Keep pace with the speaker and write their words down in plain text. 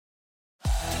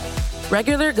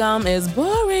Regular gum is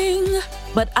boring,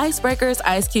 but Icebreaker's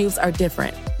ice cubes are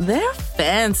different. They're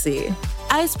fancy.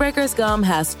 Icebreaker's gum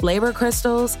has flavor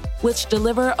crystals, which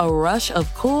deliver a rush of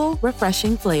cool,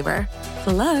 refreshing flavor.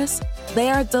 Plus, they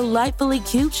are delightfully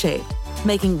cube-shaped,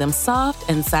 making them soft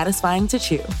and satisfying to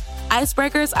chew.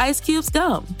 Icebreaker's Ice Cubes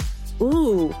Gum.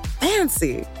 Ooh,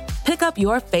 fancy. Pick up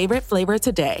your favorite flavor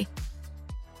today.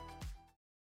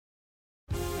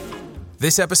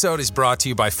 This episode is brought to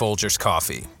you by Folgers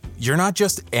Coffee. You're not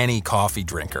just any coffee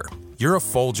drinker. You're a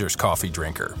Folgers coffee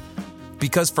drinker.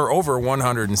 Because for over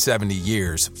 170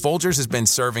 years, Folgers has been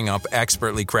serving up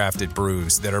expertly crafted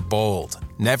brews that are bold,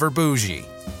 never bougie.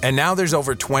 And now there's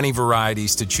over 20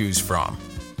 varieties to choose from.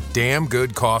 Damn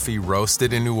good coffee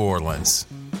roasted in New Orleans.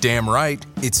 Damn right,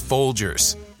 it's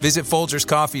Folgers. Visit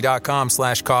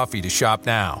FolgersCoffee.com/coffee to shop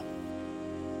now.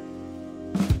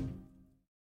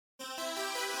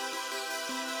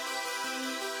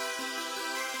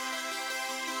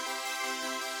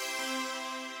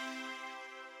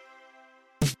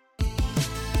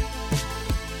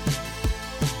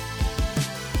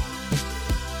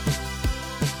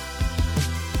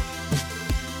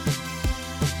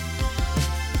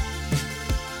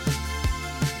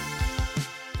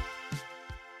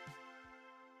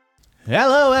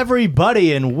 Hello,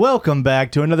 everybody, and welcome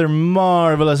back to another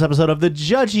marvelous episode of the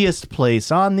judgiest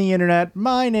place on the internet.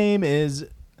 My name is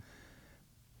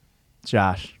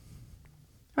Josh.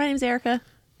 My name's Erica.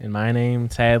 And my name,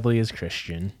 sadly, is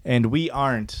Christian. And we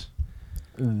aren't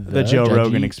the Joe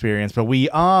Rogan experience, but we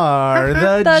are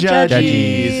the The judgies.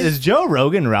 judgies. Is Joe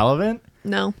Rogan relevant?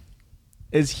 No.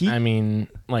 Is he? I mean,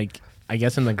 like, I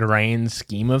guess in the grand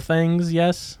scheme of things,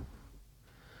 yes.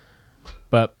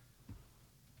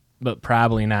 But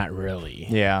probably not really.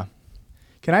 Yeah.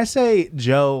 Can I say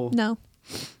Joe? No.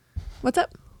 What's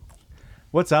up?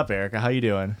 What's up, Erica? How you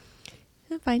doing?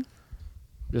 I'm fine.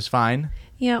 Just fine?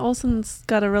 Yeah, Olson's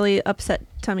got a really upset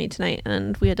tummy tonight,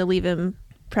 and we had to leave him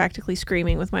practically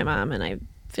screaming with my mom, and I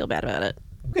feel bad about it.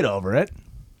 Get over it.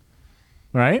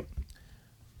 Right?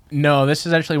 No, this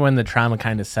is actually when the trauma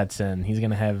kind of sets in. He's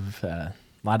going to have a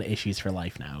lot of issues for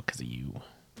life now because of you.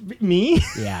 Me?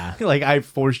 Yeah. Like, I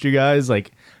forced you guys,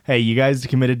 like, hey, you guys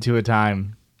committed to a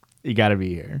time. You got to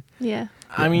be here. Yeah.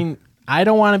 I mean, I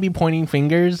don't want to be pointing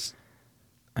fingers.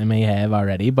 I may have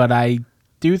already, but I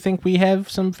do think we have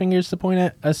some fingers to point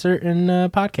at a certain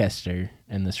podcaster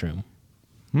in this room.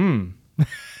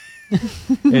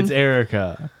 It's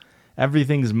Erica.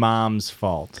 Everything's mom's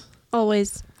fault.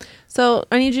 Always. So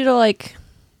I need you to, like,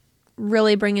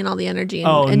 really bring in all the energy and,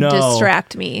 Oh, no.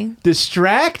 distract me.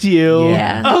 Distract you?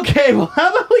 Yeah. Okay, well, how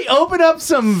about we open up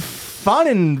some fun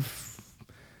and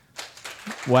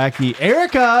wacky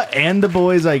Erica and the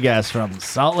boys, I guess, from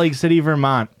Salt Lake City,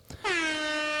 Vermont.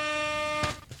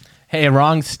 Hey,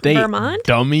 wrong state, Vermont?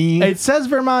 dummy. It says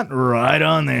Vermont right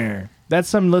on there. That's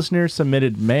some listener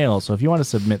submitted mail. So if you want to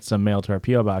submit some mail to our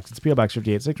P.O. Box, it's P.O. Box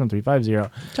 58-61350,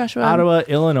 Joshua. Ottawa,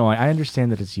 Illinois. I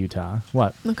understand that it's Utah.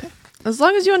 What? Okay. As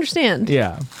long as you understand.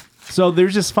 Yeah. So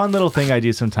there's this fun little thing I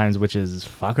do sometimes, which is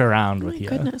fuck around Oh with my you.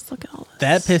 goodness, look at all this.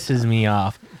 That pisses me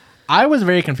off. I was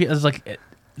very confused. I was like,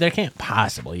 there can't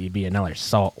possibly be another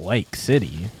Salt Lake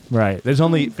City. Right. There's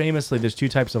only, famously, there's two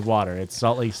types of water. It's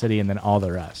Salt Lake City and then all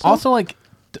the rest. Also, like,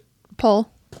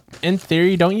 Pull. in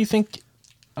theory, don't you think...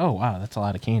 Oh, wow, that's a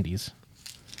lot of candies.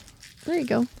 There you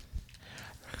go.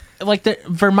 Like,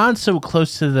 Vermont's so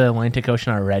close to the Atlantic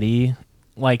Ocean already.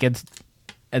 Like, it's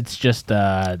just,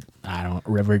 I don't know,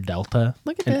 river delta.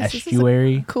 Look at an this.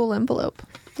 estuary. This is a cool envelope.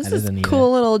 This That is is a neat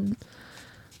cool little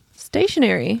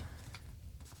stationery.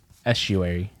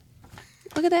 Estuary.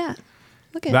 Look at that.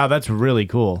 Look at Wow, that's really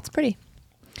cool. It's pretty.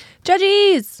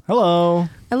 Judgies! Hello.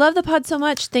 I love the pod so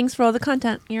much. Thanks for all the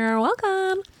content. You're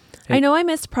welcome. Hey. I know I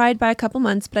missed Pride by a couple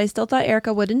months, but I still thought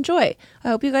Erica would enjoy. I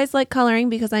hope you guys like coloring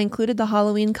because I included the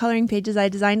Halloween coloring pages I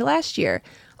designed last year.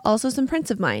 Also some prints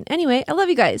of mine. Anyway, I love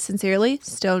you guys. Sincerely,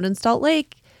 Stoned in Salt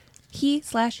Lake.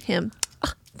 He/him.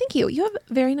 Oh, thank you. You have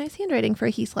very nice handwriting for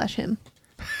a he/him.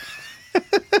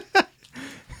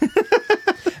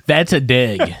 That's a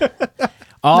dig.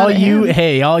 All you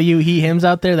he/hims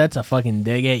out there, that's a fucking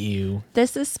dig at you.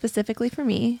 This is specifically for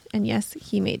me, and yes,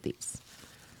 he made these.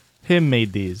 Him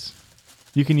made these.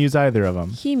 You can use either of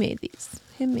them. He made these.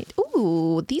 Him made.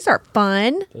 Ooh, these are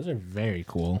fun. Those are very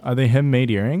cool. Are they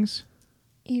him-made earrings?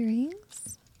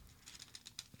 Earrings?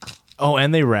 Oh,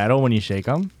 and they rattle when you shake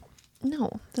them?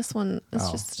 No, this one is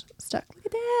Oh. just stuck. Look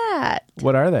at that.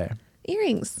 What are they?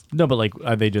 Earrings. No, but like,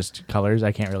 are they just colors?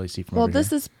 I can't really see from Well, over this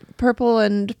here. is purple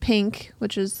and pink,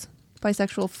 which is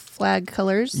bisexual flag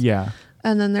colors. Yeah.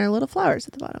 And then there are little flowers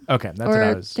at the bottom. Okay, that's or what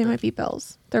I was. they might be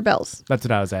bells. They're bells. That's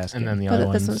what I was asking. And then the But other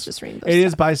this ones. one's just rainbow. It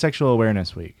is Bisexual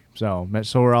Awareness Week, so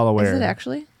we're all aware. Is it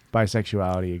actually?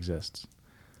 Bisexuality exists.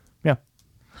 Yeah.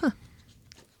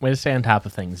 Way to stay on top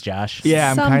of things, Josh. Yeah,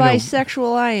 I'm Some kind of.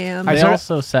 bisexual I am. I They sorta-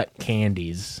 also set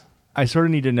candies. I sort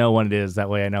of need to know what it is. That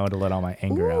way, I know to let all my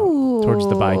anger out towards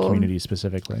the bi community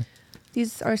specifically.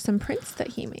 These are some prints that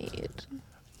he made.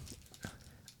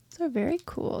 These are very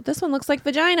cool. This one looks like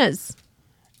vaginas.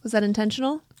 Was that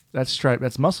intentional? That's striped.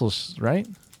 That's muscles, right?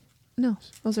 No,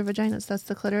 those are vaginas. That's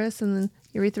the clitoris and then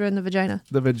urethra and the vagina.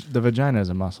 The vagina is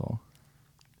a muscle.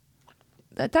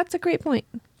 That's a great point.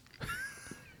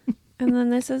 And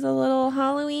then this is a little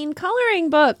Halloween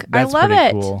coloring book. That's I love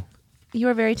pretty it. Cool. You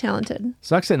are very talented.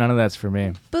 Sucks that none of that's for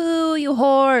me. Boo, you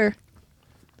whore.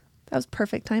 That was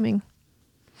perfect timing.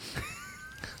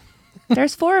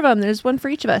 There's 4 of them. There's one for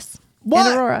each of us. What?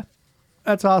 And Aurora.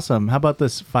 That's awesome. How about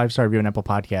this 5-star review on Apple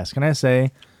Podcasts? Can I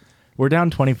say we're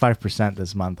down 25%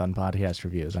 this month on podcast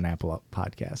reviews on Apple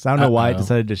Podcasts? I don't know why it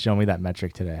decided to show me that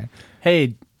metric today.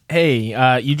 Hey,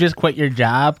 you just quit your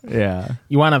job? Yeah.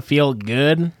 You want to feel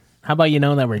good? How about you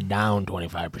know that we're down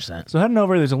 25%? So heading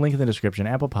over, there's a link in the description.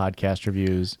 Apple Podcast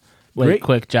reviews. Wait, Great.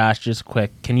 quick, Josh, just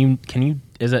quick. Can you,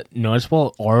 is it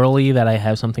noticeable orally that I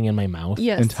have something in my mouth?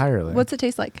 Yes. Entirely. What's it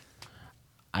taste like?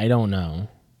 I don't know.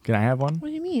 Can I have one? What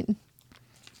do you mean?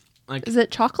 Like, Is it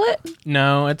chocolate?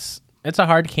 no, it's a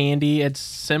hard candy. It's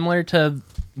similar to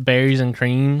berries and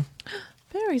cream.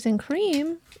 Berries and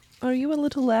cream? Are you a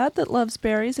little lad that loves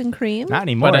berries and cream? Not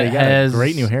anymore. But it You got has- a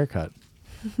great new haircut.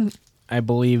 I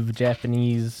believe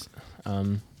Japanese.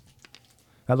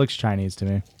 That looks Chinese to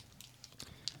me.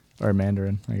 Or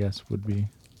Mandarin, I guess, would be.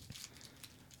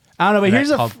 I don't know, but Is here's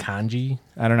that a... called kanji.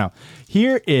 I don't know.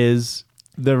 Here is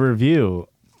the review.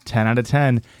 10 out of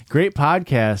 10. Great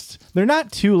podcast. They're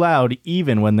not too loud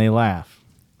even when they laugh.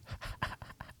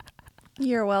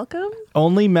 You're welcome.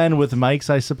 Only men with mics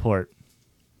I support.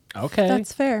 Okay.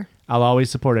 That's fair. I'll always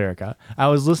support Erica. I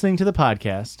was listening to the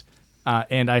podcast,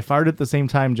 and I farted at the same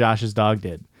time Josh's dog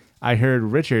did. I heard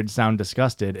Richard sound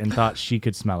disgusted and thought she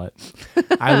could smell it.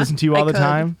 I listen to you all the could.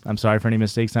 time. I'm sorry for any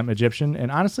mistakes. I'm Egyptian,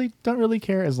 and honestly, don't really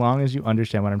care as long as you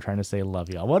understand what I'm trying to say. Love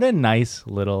y'all. What a nice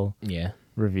little Yeah.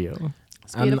 review.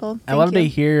 It's beautiful. I love Thank to you.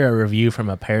 hear a review from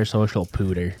a parasocial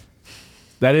pooter.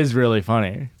 That is really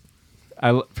funny.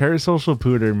 Parasocial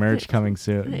Pooter merch coming I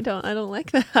soon. don't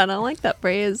like that. I don't like that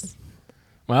phrase.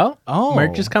 Well, Oh.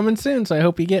 merch is coming soon, so I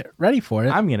hope you get ready for it.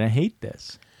 I'm going to hate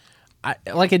this.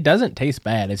 It doesn't taste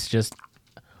bad. It's just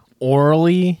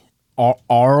orally,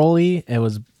 it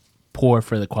was poor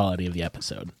for the quality of the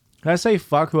episode. Can I say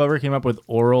fuck whoever came up with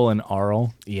oral and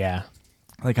aural? Yeah,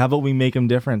 Like, how about we make them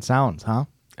different sounds, huh?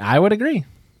 I would agree.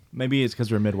 Maybe it's because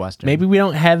we're Midwestern. Maybe we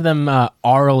don't have them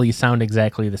orally sound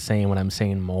exactly the same when I'm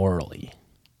saying morally.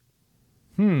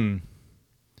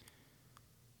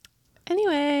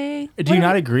 Anyway. Do you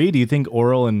not agree? Do you think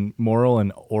oral and moral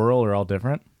and oral are all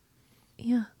different?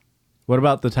 Yeah. What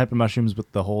about the type of mushrooms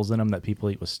with the holes in them that people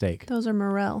eat with steak? Those are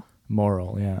morel.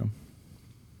 Moral, yeah.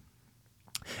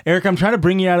 Eric, I'm trying to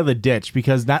bring you out of the ditch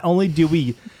because not only do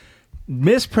we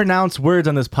mispronounce words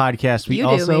on this podcast, we You do,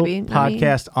 also maybe, not me.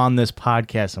 podcast on this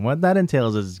podcast. And what that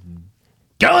entails is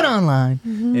going online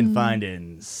and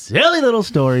finding silly little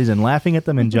stories and laughing at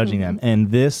them and judging them.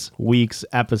 And this week's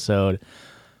episode,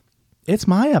 it's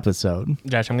my episode.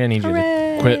 Josh, I'm gonna need you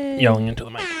Hooray. to quit yelling into the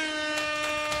mic.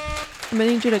 I'm going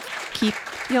to need you to keep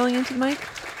yelling into the mic.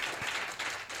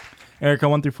 Erica,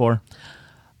 1 through 4.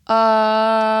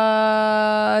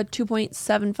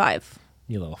 2.75.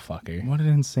 You little fucker. What an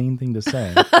insane thing to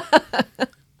say.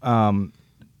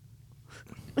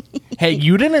 Hey,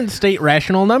 you didn't state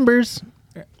rational numbers.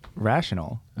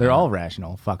 Rational. They're all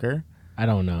rational, fucker. I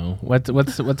don't know. What's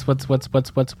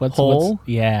Whole?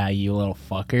 Yeah, you little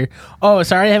fucker. Oh,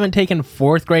 sorry, I haven't taken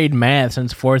 4th grade math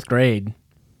since 4th grade.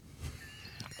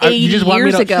 80 years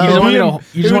ago.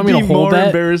 You just want me to It would be hold more that?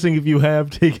 embarrassing if you have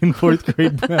taken 4th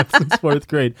grade math since 4th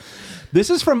grade. This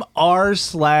is from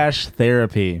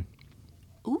r/therapy.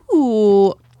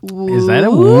 Ooh. Is that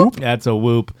a whoop? That's a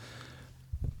whoop.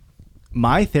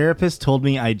 My therapist told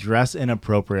me I dress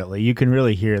inappropriately. You can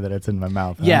really hear that it's in my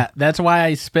mouth. Huh? Yeah, that's why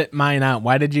I spit mine out.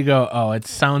 Why did you go, oh, it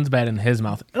sounds bad in his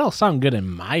mouth? It'll sound good in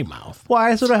my mouth. Well,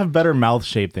 I sort of have better mouth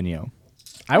shape than you.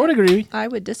 I would agree. I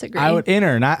would disagree.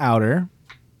 Inner, not outer.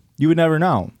 You would never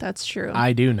know. That's true.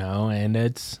 I do know, and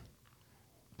it's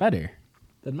better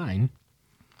than mine.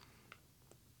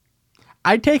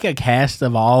 I take a cast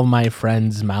of all my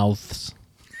friends' mouths.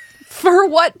 For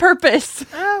what purpose?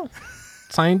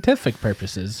 Scientific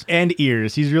purposes. And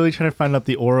ears. He's really trying to find out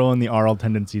the oral and the aural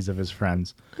tendencies of his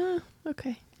friends.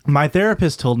 Okay. My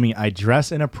therapist told me I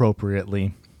dress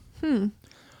inappropriately.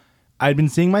 I'd been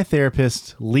seeing my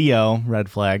therapist, Leo, red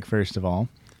flag, first of all.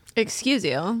 Excuse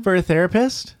you. For a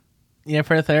therapist? Yeah,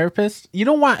 for a therapist. You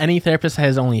don't want any therapist that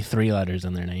has only 3 letters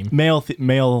in their name. Male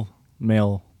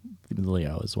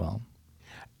Leo as well.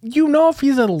 You know, if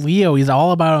he's a Leo, he's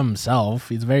all about himself.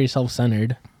 He's very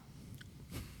self-centered.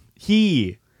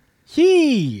 He.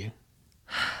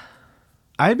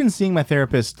 I had been seeing my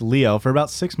therapist, Leo, for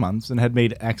about 6 months and had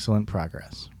made excellent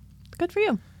progress. Good for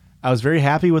you. I was very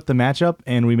happy with the matchup,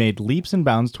 and we made leaps and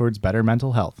bounds towards better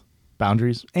mental health,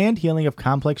 boundaries, and healing of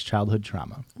complex childhood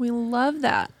trauma. We love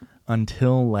that.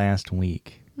 Until last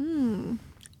week.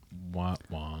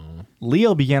 Wow.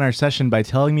 Leo began our session by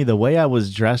telling me the way I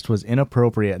was dressed was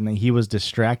inappropriate and that he was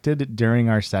distracted during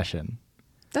our session.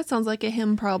 That sounds like a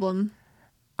him problem.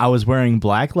 I was wearing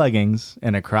black leggings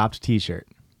and a cropped t-shirt.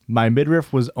 My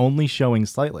midriff was only showing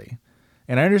slightly,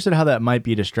 and I understood how that might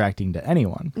be distracting to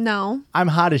anyone. No. I'm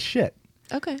hot as shit.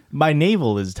 Okay. My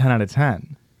navel is 10 out of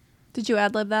 10. Did you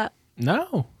ad-lib that?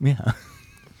 No. Yeah.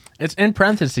 It's in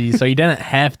parentheses, so you didn't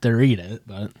have to read it,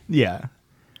 but... Yeah.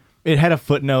 It had a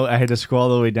footnote. I had to scroll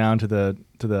all the way down to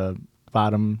the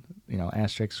bottom,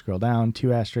 asterisk, scroll down,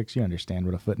 2 asterisks. You understand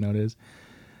what a footnote is.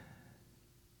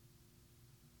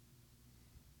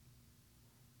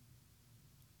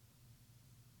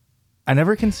 I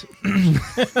never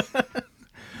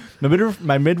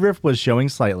my midriff was showing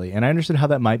slightly, and I understood how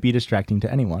that might be distracting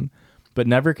to anyone, but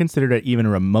never considered it even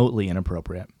remotely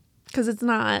inappropriate. Because it's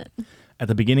not. At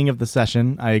the beginning of the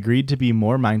session, I agreed to be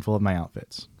more mindful of my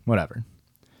outfits. Whatever.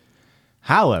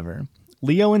 However,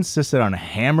 Leo insisted on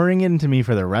hammering into me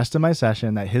for the rest of my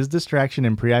session that his distraction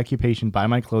and preoccupation by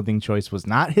my clothing choice was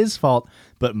not his fault,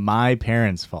 but my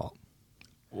parents' fault.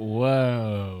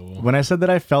 Whoa. When I said that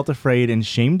I felt afraid and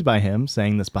shamed by him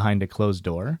saying this behind a closed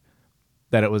door,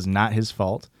 that it was not his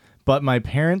fault, but my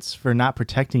parents for not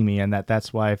protecting me, and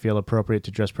that's why I feel appropriate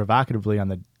to dress provocatively on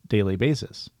the daily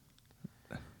basis.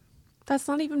 That's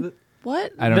not even...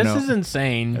 What? I don't know. This is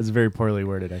insane. It's very poorly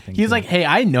worded, I think. He's like, hey,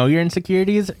 I know your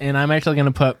insecurities, and I'm actually going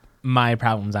to put my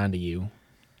problems onto you.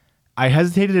 I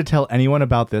hesitated to tell anyone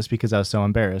about this because I was so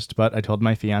embarrassed, but I told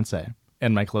my fiance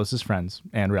and my closest friends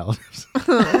and relatives.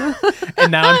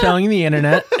 And now I'm telling the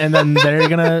internet, and then they're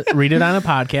going to read it on a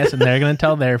podcast, and they're going to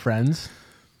tell their friends.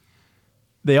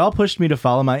 They all pushed me to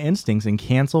follow my instincts and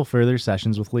cancel further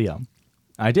sessions with Leo.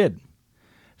 I did.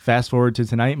 Fast forward to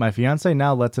tonight, my fiance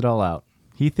now lets it all out.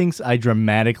 He thinks I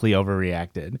dramatically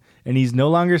overreacted, and he's no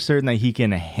longer certain that he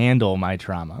can handle my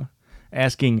trauma,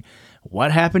 asking,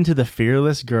 what happened to the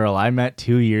fearless girl I met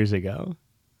 2 years ago?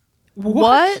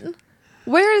 What?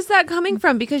 Where is that coming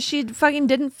from? Because she fucking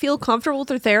didn't feel comfortable with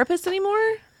her therapist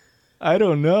anymore? I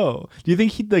don't know. Do you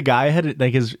think the guy had,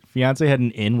 his fiance had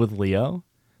an in with Leo?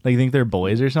 Like, you think they're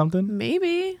boys or something?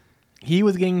 Maybe. He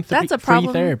was getting That's a free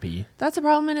problem. therapy. That's a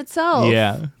problem in itself.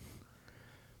 Yeah.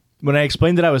 When I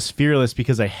explained that I was fearless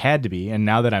because I had to be, and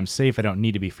now that I'm safe, I don't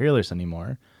need to be fearless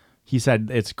anymore, he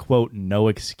said it's, quote, no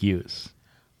excuse.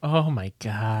 Oh, my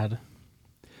God.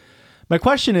 My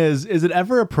question is it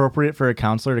ever appropriate for a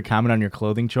counselor to comment on your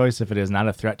clothing choice if it is not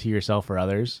a threat to yourself or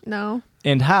others? No.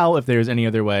 And how, if there's any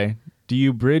other way, do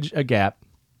you bridge a gap?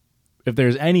 If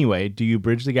there's any way, do you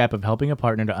bridge the gap of helping a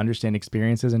partner to understand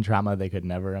experiences and trauma they could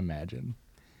never imagine?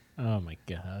 Oh, my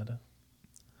God.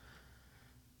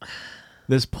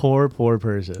 This poor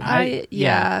person.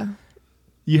 Yeah.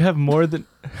 You have more than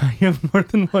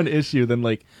one issue than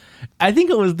I think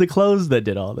it was the clothes that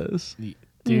did all this.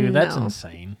 Dude, that's No.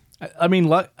 insane. I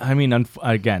mean,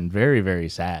 again, very, very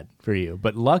sad for you,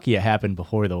 but lucky it happened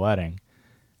before the wedding,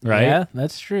 right? Yeah,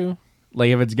 that's true. Like,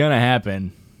 if it's gonna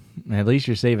happen, at least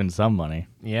you're saving some money.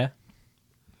 Yeah.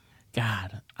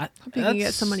 God. Hope you can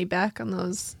get some money back on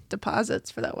those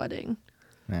deposits for that wedding.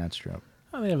 Yeah, that's true.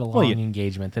 Well, they have a long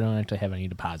engagement. They don't actually have any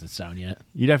deposits down yet.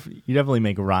 You definitely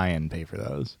make Ryan pay for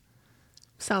those.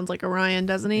 Sounds like Orion,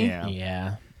 doesn't he?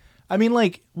 Yeah. I mean,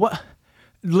 what?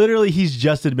 Literally, he's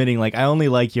just admitting, I only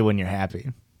like you when you're happy.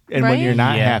 And when Right? you're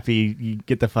not Yeah. happy, you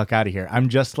get the fuck out of here. I'm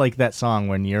just like that song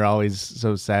when you're always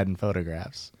so sad in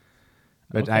photographs.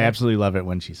 But I Okay. absolutely love it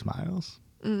when she smiles.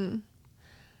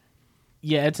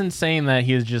 Yeah, it's insane that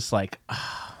he was just like,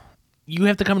 you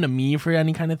have to come to me for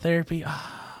any kind of therapy?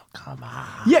 Come on.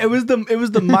 Yeah, it was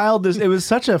the mildest. It was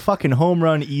such a fucking home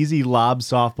run, easy lob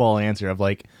softball answer of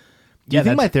do you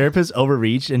think my therapist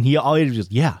overreached? And he always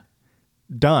just,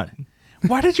 done.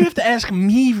 Why did you have to ask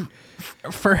me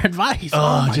for advice?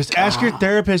 Just ask your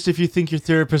therapist if you think your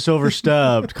therapist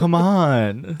overstepped. Come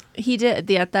on. He did.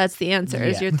 Yeah, that's the answer.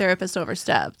 Is Yeah. your therapist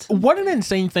overstepped? What an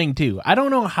insane thing, too. I don't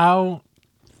know how...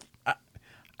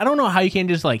 I don't know how you can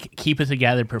just like keep it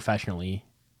together professionally.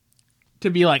 To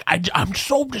be like, I'm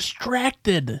so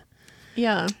distracted.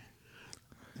 Yeah.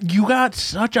 You got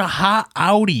such a hot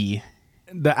Audi.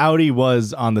 The Audi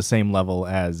was on the same level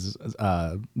as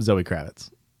Zoe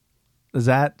Kravitz. Does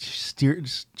that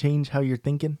change how you're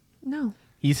thinking? No.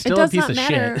 He's still a piece of It does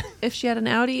not matter shit. if she had an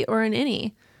Audi or an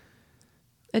innie.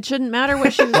 It shouldn't matter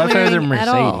what she was What if there's a wearing at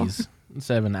all. Mercedes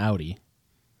instead of an Audi?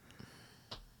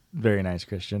 Very nice,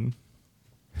 Christian.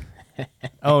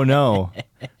 Oh no,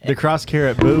 the cross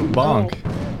carrot boot bonk.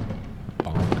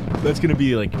 Bonk. That's gonna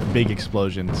be like big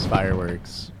explosions,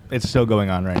 fireworks. It's still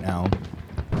going on right now.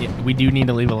 Yeah, we do need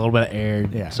to leave a little bit of air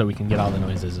Yeah. so we can get all the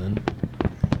noises in.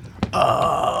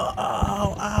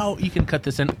 Ow. You can cut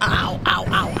this in. Ow.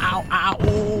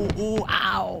 Ooh,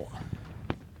 ow.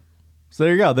 So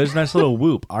there you go. There's a nice little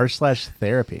whoop.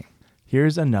 r/therapy.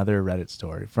 Here's another Reddit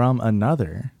story from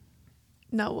another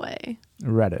No way.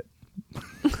 Reddit.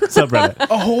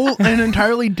 Subreddit. An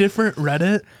entirely different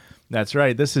Reddit? That's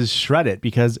right. This is Shreddit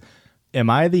because am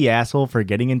I the asshole for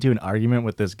getting into an argument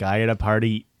with this guy at a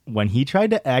party when he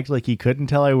tried to act like he couldn't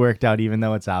tell I worked out even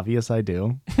though it's obvious I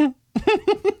do?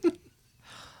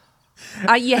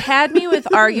 You had me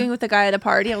with arguing with a guy at a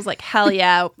party. I was like, hell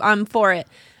yeah, I'm for it.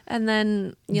 And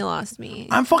then you lost me.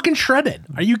 I'm fucking shredded.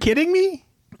 Are you kidding me?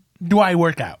 Do I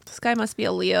work out? This guy must be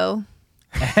a Leo.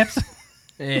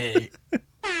 Hey.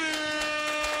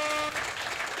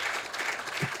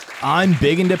 I'm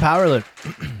big into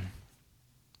powerlifting.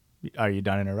 Are you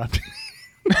done interrupting?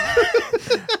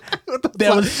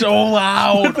 That was so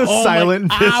loud. The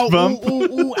silent fist ow, bump.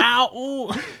 Ooh, ow,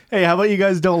 ooh. Hey, how about you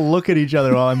guys don't look at each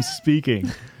other while I'm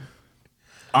speaking?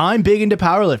 I'm big into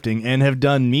powerlifting and have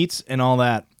done meets and all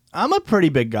that. I'm a pretty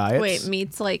big guy. Wait,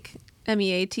 meats like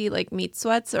MEAT, like meat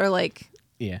sweats, or like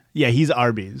Yeah. Yeah, he's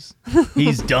Arby's.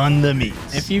 He's done the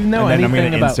meets. If you know and then anything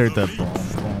I'm gonna about... insert the boom,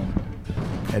 boom,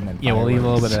 and then Yeah, we'll leave a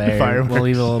little bit of air. Fireworks. We'll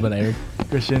leave a little bit of air.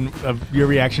 Christian, your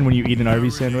reaction when you eat an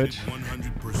Arby's sandwich?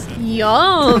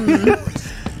 yum.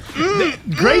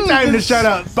 Great time to shout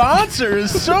out Sponsor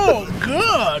is so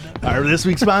good. our this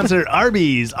week's sponsor,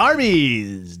 Arby's.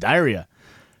 Arby's diarrhea.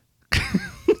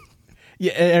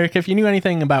 Yeah, Eric, if you knew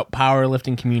anything about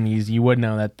powerlifting communities, you would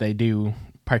know that they do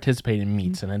participate in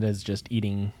meats, and it is just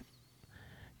eating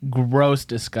gross,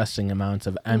 disgusting amounts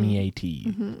of MEAT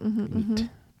meat.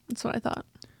 That's what I thought.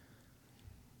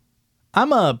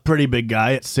 I'm a pretty big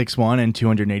guy at 6'1" and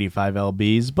 285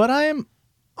 lbs, but I am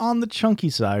on the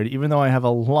chunky side, even though I have a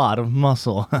lot of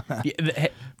muscle. Yeah,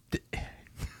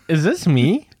 is this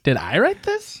me? Did I write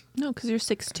this? No, because you're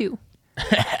 6'2".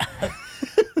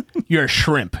 You're a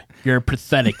shrimp. You're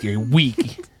pathetic. You're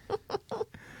weak.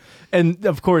 And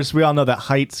of course, we all know that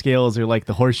height scales are like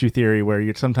the horseshoe theory,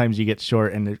 where sometimes you get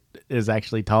short and it is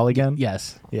actually tall again.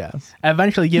 Yes. Yes.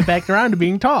 Eventually get back around to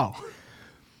being tall.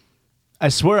 I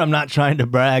swear I'm not trying to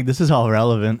brag. This is all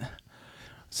relevant.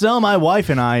 So my wife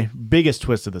and I, biggest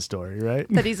twist of the story, right?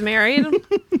 That he's married.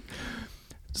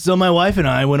 So my wife and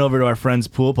I went over to our friend's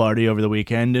pool party over the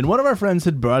weekend, and one of our friends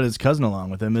had brought his cousin along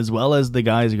with him, as well as the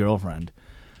guy's girlfriend.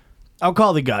 I'll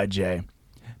call the guy Jay.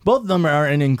 Both of them are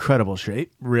in incredible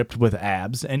shape, ripped with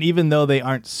abs, and even though they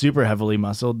aren't super heavily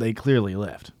muscled, they clearly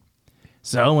lift.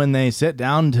 So when they sit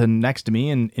down next to me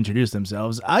and introduce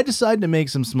themselves, I decide to make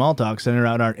some small talk center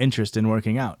around our interest in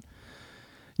working out.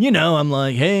 You know, I'm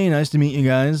like, hey, nice to meet you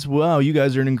guys. Wow, you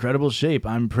guys are in incredible shape.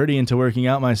 I'm pretty into working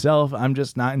out myself. I'm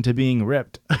just not into being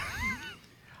ripped.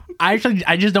 I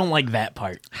just don't like that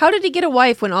part. How did he get a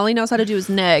wife when all he knows how to do is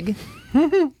neg?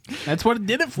 That's what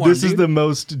did it for This him, is the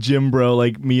most gym bro,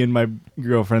 like me and my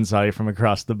girlfriend saw you from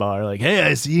across the bar. Like, hey,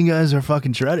 I see you guys are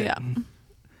fucking shredded. Yeah.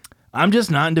 I'm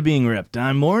just not into being ripped.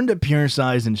 I'm more into pure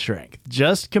size and strength.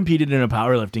 Just competed in a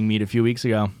powerlifting meet a few weeks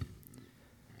ago.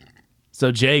 So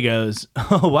Jay goes,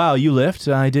 oh, wow, you lift?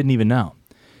 I didn't even know.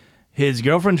 His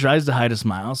girlfriend tries to hide a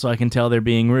smile so I can tell they're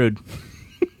being rude.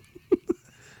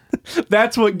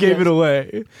 That's what gave it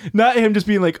away. Not him just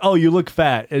being like, oh, you look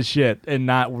fat as shit and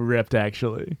not ripped,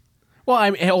 actually. Well, I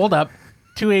mean, hold up.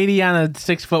 280 on a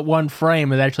 6'1"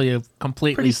 frame is actually a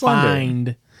completely Pretty slender.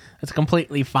 fine. That's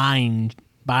completely fine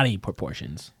body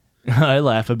proportions. I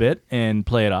laugh a bit and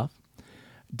play it off.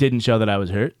 Didn't show that I was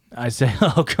hurt. I say,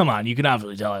 oh, come on. You can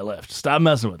obviously tell I lift. Stop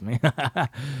messing with me.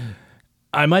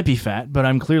 I might be fat, but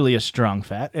I'm clearly a strong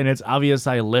fat, and it's obvious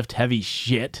I lift heavy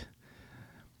shit.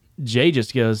 Jay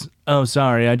just goes, oh,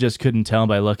 sorry, I just couldn't tell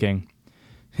by looking.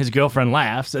 His girlfriend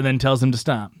laughs and then tells him to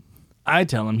stop. I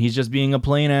tell him he's just being a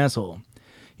plain asshole.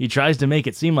 He tries to make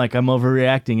it seem like I'm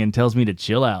overreacting and tells me to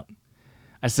chill out.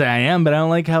 I say I am, but I don't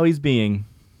like how he's being.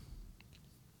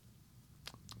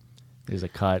 There's a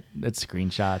cut. It's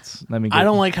screenshots. Let me. I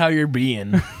don't like how you're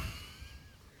being.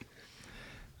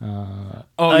 A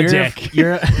dick.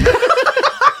 You're. I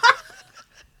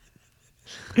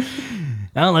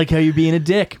don't like how you're being a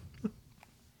dick.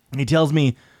 He tells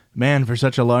me, man, for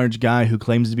such a large guy who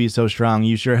claims to be so strong,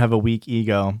 you sure have a weak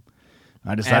ego.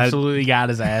 I decided. Absolutely got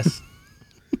his ass.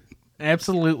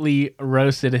 Absolutely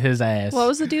roasted his ass. What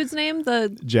was the dude's name?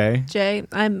 The Jay. Jay.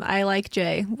 I like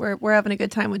Jay. We're having a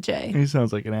good time with Jay. He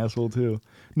sounds like an asshole too.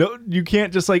 No, you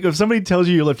can't just like if somebody tells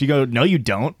you lift, you go, no, you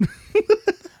don't.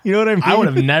 You know what I mean? I would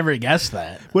have never guessed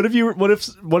that. What if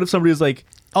somebody was like,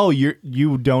 oh,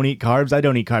 you don't eat carbs? I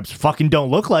don't eat carbs. Fucking don't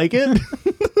look like it.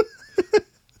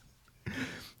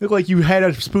 Look like you had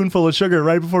a spoonful of sugar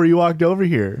right before you walked over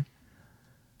here.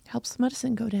 Helps the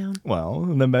medicine go down. Well,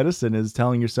 the medicine is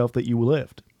telling yourself that you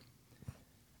lift.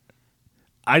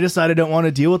 I decided I don't want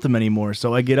to deal with them anymore,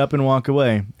 so I get up and walk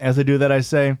away. As I do that, I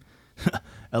say,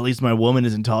 at least my woman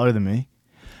isn't taller than me.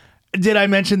 Did I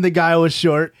mention the guy was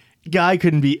short? Guy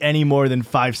couldn't be any more than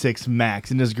 5'6"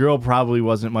 max, and this girl probably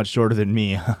wasn't much shorter than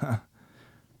me.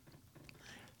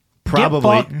 Probably.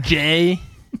 Get fucked, Jay.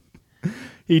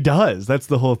 He does. That's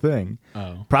the whole thing.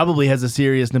 Oh. Probably has a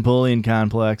serious Napoleon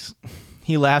complex.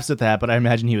 He laughs at that, but I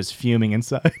imagine he was fuming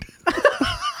inside.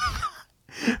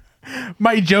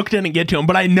 My joke didn't get to him,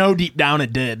 but I know deep down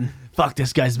it did. Fuck,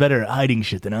 this guy's better at hiding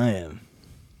shit than I am.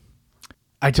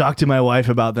 I talked to my wife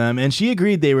about them, and she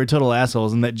agreed they were total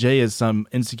assholes and that Jay, as some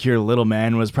insecure little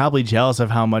man, was probably jealous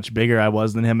of how much bigger I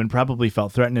was than him and probably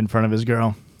felt threatened in front of his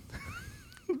girl.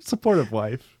 Supportive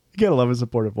wife. You gotta love a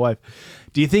supportive wife.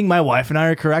 Do you think my wife and I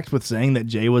are correct with saying that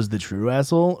Jay was the true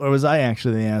asshole, or was I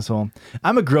actually the asshole?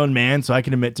 I'm a grown man, so I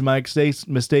can admit to my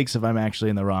mistakes if I'm actually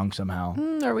in the wrong somehow.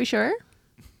 Are we sure?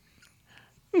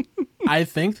 I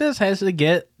think this has to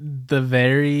get the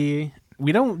very...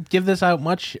 We don't give this out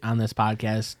much on this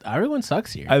podcast. Everyone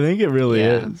sucks here. I think it really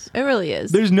is. It really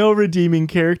is. There's no redeeming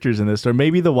characters in this, or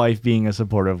maybe the wife being a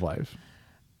supportive wife.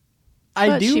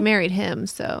 But she married him,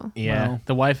 so. Yeah, well,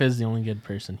 the wife is the only good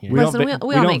person here. We Listen, don't,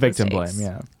 we all don't make victim mistakes.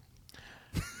 blame,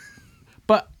 yeah.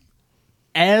 But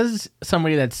as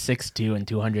somebody that's 6'2" and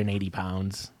 280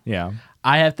 pounds, Yeah.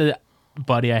 I have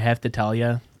to tell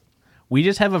you, we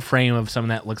just have a frame of someone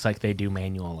that looks like they do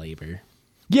manual labor.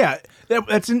 Yeah,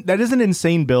 that is an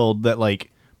insane build that,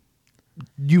 like,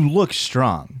 you look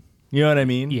strong. You know what I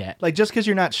mean? Yeah. Like, just because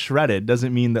you're not shredded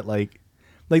doesn't mean that, like,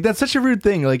 that's such a rude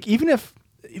thing. Like, even if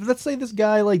let's say this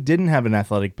guy, like, didn't have an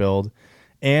athletic build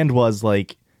and was,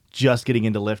 like, just getting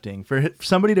into lifting, for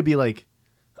somebody to be like,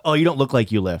 oh, you don't look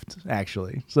like you lift,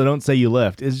 actually, so don't say you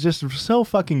lift, is just so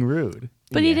fucking rude.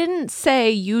 But he didn't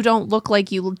say you don't look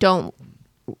like you look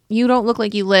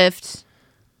like you lift.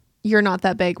 You're not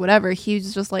that big, whatever. He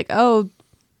was just like, oh,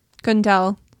 couldn't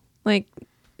tell. Like,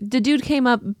 the dude came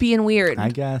up being weird. I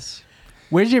guess.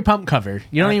 Where's your pump cover?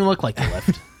 You don't even look like you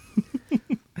lift.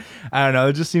 I don't know.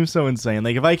 It just seems so insane.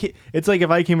 Like, it's like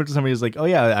if I came up to somebody who's like, oh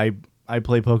yeah, I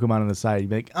play Pokemon on the side. You'd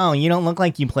be like, oh, you don't look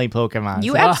like you play Pokemon.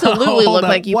 You It's like, absolutely hold look up.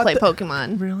 like you What play the-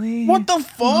 Pokemon. really? What the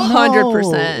fuck?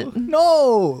 100%.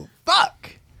 No.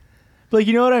 Fuck. Like,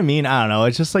 you know what I mean? I don't know.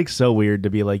 It's just like so weird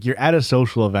to be like, you're at a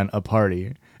social event, a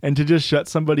party, and to just shut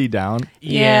somebody down.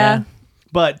 Yeah.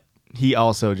 But he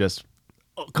also just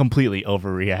completely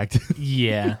overreacted.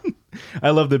 Yeah.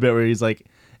 I love the bit where he's like,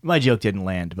 my joke didn't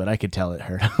land, but I could tell it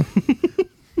hurt him.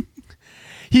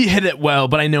 He hit it well,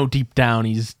 but I know deep down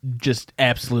he's just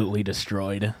absolutely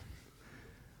destroyed.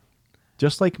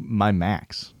 Just like my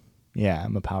Max. Yeah,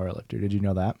 I'm a power lifter. Did you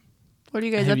know that? What are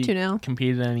you guys Have up to now?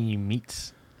 Competed in any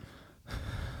meets?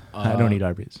 I don't eat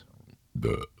Arby's.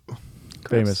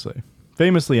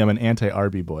 Famously, I'm an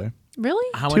anti-Arby boy.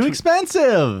 Really? How Too much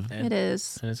expensive. It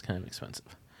is. It is kind of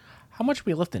expensive. How much are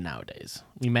we lifting nowadays?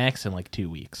 We max in like 2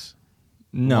 weeks.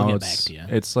 No, We'll get it's, back to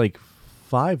you. it's like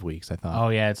 5 weeks, I thought. Oh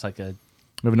yeah, it's like We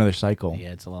have another cycle.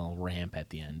 it's a little ramp at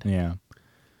the end. Yeah.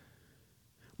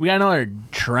 We got another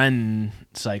trend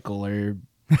cycle or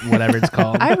whatever it's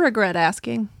called. I regret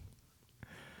asking.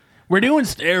 We're doing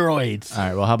steroids. All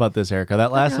right, well, how about this, Erica?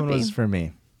 That last one happy. was for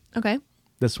me. Okay.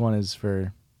 This one is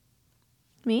for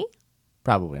Me?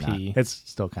 probably not. P. It's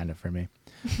still kind of for me.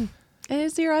 It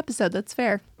is your episode. That's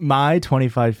fair. My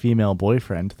 25 female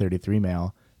boyfriend, 33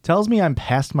 male, tells me I'm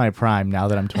past my prime now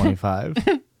that I'm 25.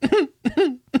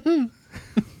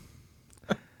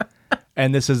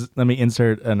 And this is, let me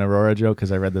insert an Aurora joke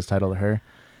because I read this title to her.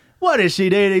 What is she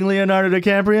dating, Leonardo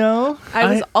DiCaprio?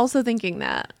 I was also thinking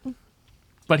that.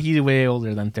 But he's way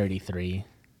older than 33.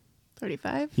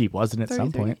 35? He wasn't at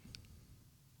some 33. point.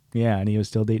 Yeah, and he was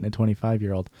still dating a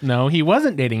 25-year-old. No, he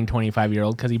wasn't dating a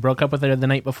 25-year-old because he broke up with her the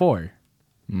night before.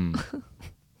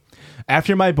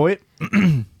 After my boy...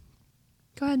 Go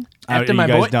ahead. After are my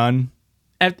you guys boy- done?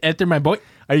 After my boy.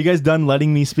 Are you guys done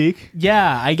letting me speak?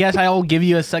 Yeah, I guess I'll give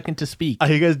you a second to speak. Are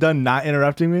you guys done not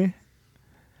interrupting me?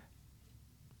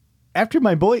 After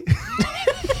my boy...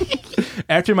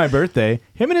 After my birthday,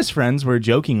 him and his friends were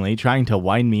jokingly trying to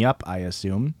wind me up, I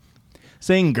assume,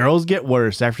 saying girls get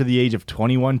worse after the age of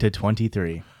 21 to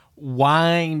 23.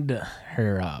 Wind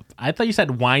her up. I thought you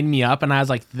said wind me up, and I was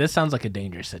like, this sounds like a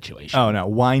dangerous situation. Oh, no,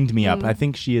 wind me up. I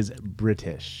think she is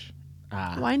British.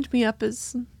 Wind me up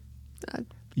is a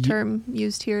term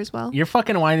used here as well. You're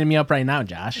fucking winding me up right now,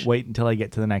 Josh. Wait until I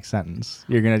get to the next sentence.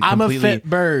 You're gonna. I'm a completely- fit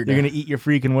bird. You're gonna eat your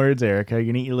freaking words, Erica. You're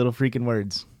gonna eat your little freaking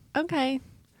words. Okay.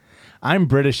 I'm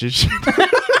British as shit.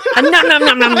 Nom nom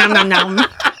nom nom nom nom nom.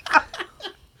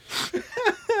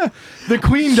 The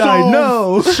Queen died.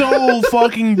 No. So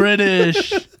fucking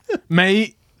British,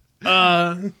 mate.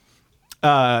 Saying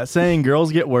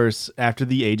girls get worse after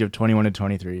the age of 21 to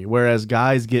 23, whereas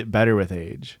guys get better with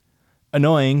age.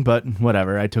 Annoying, but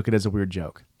whatever. I took it as a weird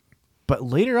joke. But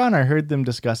later on, I heard them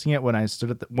discussing it when I stood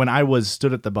at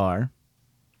the bar,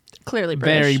 Clearly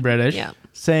British. Very British. Yeah.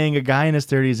 saying a guy in his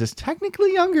 30s is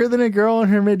technically younger than a girl in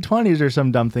her mid 20s or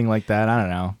some dumb thing like that. I don't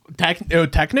know.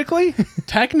 Technically,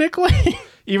 technically.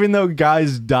 Even though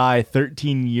guys die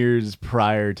 13 years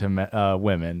prior to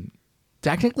women,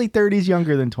 technically 30 is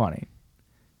younger than 20.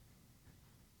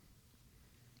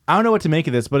 I don't know what to make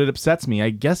of this, but it upsets me. I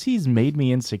guess he's made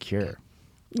me insecure.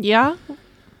 Yeah.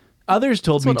 Others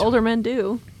told That's me... what older men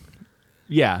do.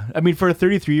 Yeah. I mean, for a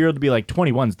 33-year-old to be like,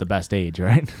 21's the best age,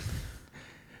 right?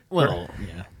 Well,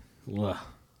 yeah. Ugh.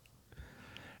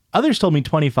 Others told me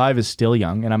 25 is still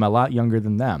young, and I'm a lot younger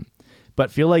than them. But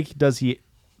I feel like, does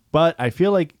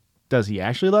he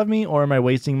actually love me, or am I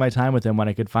wasting my time with him when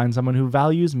I could find someone who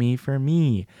values me for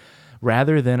me,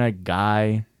 rather than a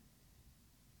guy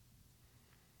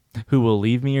who will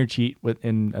leave me or cheat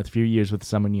in a few years with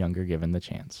someone younger given the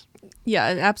chance? Yeah,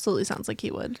 it absolutely sounds like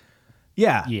he would.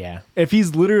 Yeah. Yeah. If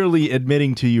he's literally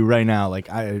admitting to you right now, like,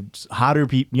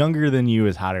 younger than you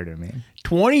is hotter than me.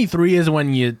 23 is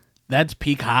when that's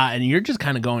peak hot, and you're just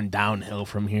kind of going downhill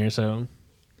from here. So,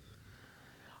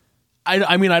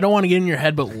 I mean, I don't want to get in your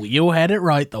head, but Leo had it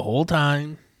right the whole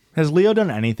time. Has Leo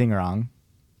done anything wrong?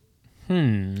 I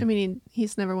mean,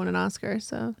 he's never won an Oscar,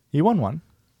 so. He won one.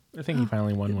 I think he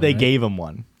finally won one. They right? gave him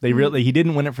one. He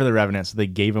didn't win it for The Revenant, so they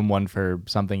gave him one for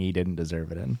something he didn't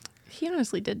deserve it in. He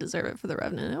honestly did deserve it for The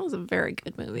Revenant. It was a very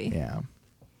good movie. Yeah.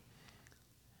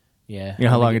 Yeah. You know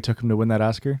how long it took him to win that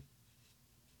Oscar?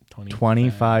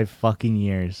 25 fucking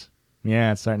years.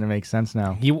 Yeah, it's starting to make sense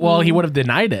now. He would have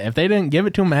denied it. If they didn't give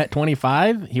it to him at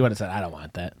 25, he would have said, I don't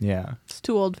want that. Yeah. It's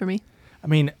too old for me. I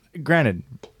mean, granted,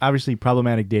 obviously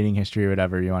problematic dating history or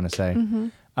whatever you want to say.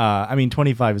 I mean,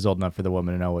 25 is old enough for the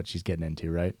woman to know what she's getting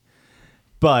into, right?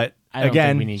 But I don't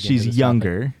think we need again, to get she's into this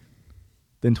younger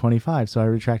than 25, so I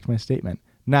retract my statement.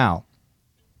 Now,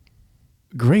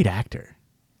 great actor.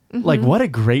 Like, what a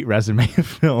great resume of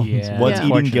films. Yeah. What's Yeah.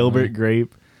 Eating Unfortunately. Gilbert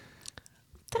Grape?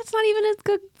 That's not even as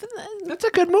good. That's a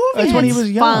good movie. That's when he It's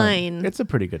was young. fine. It's a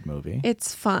pretty good movie.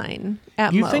 It's fine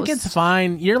at You most. think it's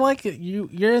fine? You're like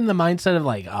you're in the mindset of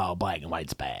like, oh, black and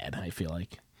white's bad. I feel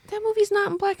like, That movie's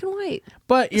not in black and white.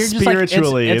 but you're just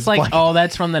Spiritually, like it's it's like, black- oh,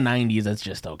 that's from the '90s. That's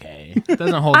just okay. It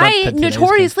doesn't hold up. I to today's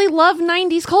notoriously love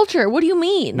 90s culture. What do you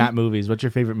mean? Not movies. What's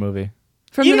your favorite movie?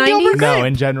 From the Eating 90s? Gilbert Grape. No,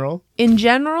 in general. In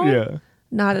general? Yeah.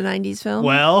 Not a 90s film.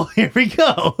 Well, here we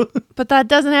go. But that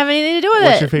doesn't have anything to do with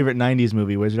What's it. your favorite 90s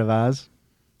movie? Wizard of Oz?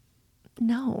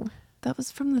 No. That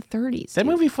was from the 30s. That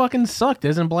dude. movie fucking sucked. It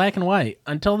was in black and white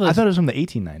until I thought it was from the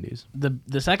 1890s.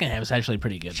 the second half is actually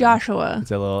pretty good. Joshua.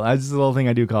 It's that's a little thing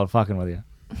I do called fucking with you.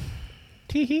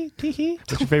 Tee hee.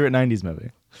 What's your favorite 90s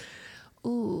movie?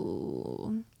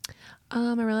 Ooh.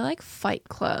 I really like Fight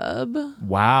Club.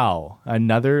 Wow.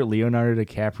 Another Leonardo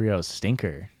DiCaprio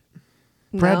stinker.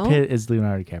 Brad No? Pitt is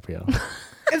Leonardo DiCaprio.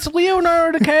 It's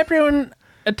Leonardo DiCaprio in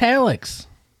italics.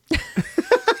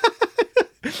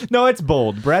 No, it's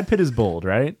bold. Brad Pitt is bold,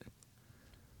 right?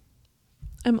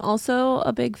 I'm also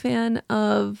a big fan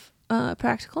of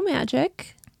Practical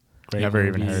Magic. Great Never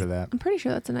even movies. heard of that. I'm pretty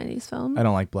sure that's a 90s film. I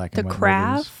don't like black The and white movies.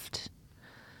 Craft.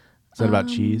 Is that about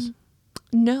cheese?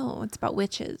 No, it's about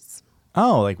witches.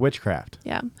 Oh, like witchcraft.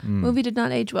 Yeah. Movie did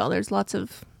not age well. There's lots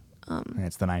of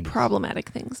It's the 90s. problematic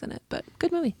things in it, but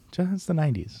good movie. Just the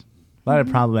 90s. A lot of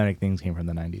problematic things came from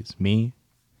the 90s. Me?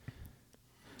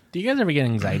 Do you guys ever get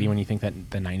anxiety when you think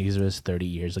that the '90s was 30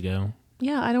 years ago?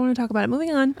 Yeah, I don't want to talk about it.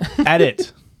 Moving on.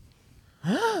 Edit.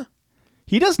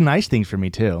 He does nice things for me,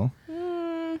 too.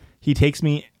 He takes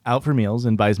me out for meals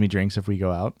and buys me drinks if we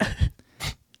go out.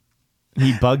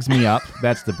 He bugs me up.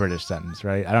 That's the British sentence,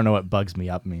 right? I don't know what bugs me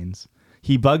up means.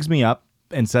 He bugs me up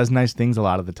and says nice things a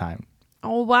lot of the time.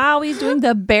 Oh, wow. He's doing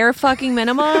the bare fucking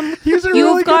minimum. He's a You've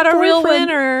really got good a real boyfriend.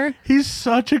 winner. He's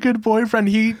such a good boyfriend.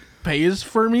 He pays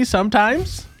for me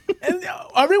sometimes. And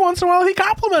every once in a while, he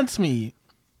compliments me.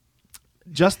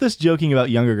 Just this joking about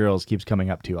younger girls keeps coming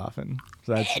up too often.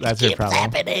 So that's her problem.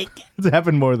 Happening. It's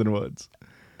happened more than once.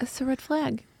 It's a red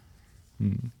flag.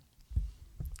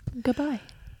 Goodbye.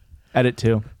 Edit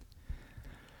 2.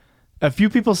 A few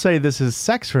people say this is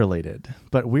sex related,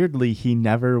 but weirdly, he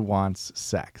never wants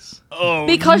sex. Oh,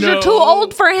 Because you're too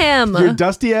old for him. Your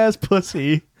dusty ass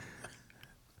pussy.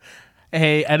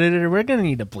 Hey, editor, we're going to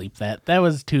need to bleep that. That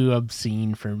was too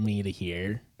obscene for me to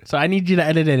hear. So I need you to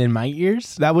edit it in my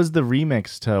ears. That was the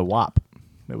remix to WAP.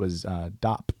 It was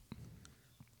DOP.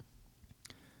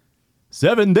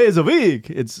 7 days a week.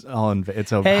 It's a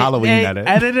Halloween edit.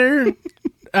 Editor,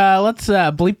 let's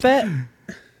bleep that.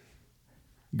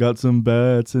 Got some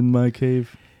bats in my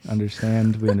cave. We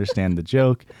understand the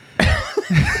joke.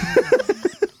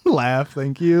 Laugh,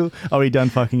 thank you. Are we done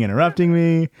fucking interrupting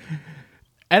me?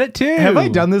 Edit 2. Have I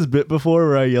done this bit before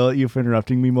where I yell at you for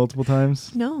interrupting me multiple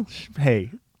times? No.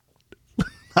 Hey,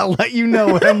 I'll let you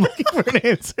know when I'm looking for an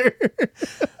answer.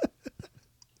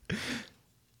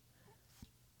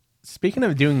 Speaking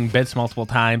of doing bits multiple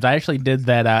times, I actually did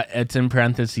that. It's in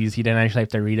parentheses. You didn't actually have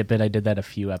to read it, but I did that a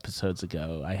few episodes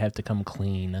ago. I have to come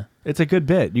clean. It's a good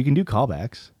bit. You can do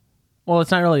callbacks. Well,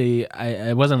 it's not really.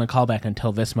 It wasn't a callback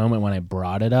until this moment when I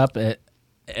brought it up. It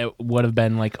would have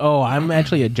been like, oh, I'm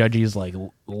actually a Judgy's like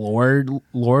Lord.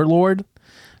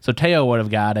 So Teo would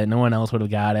have got it. No one else would have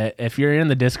got it. If you're in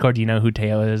the Discord, you know who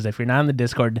Teo is. If you're not in the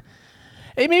Discord,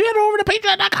 hey, maybe head over to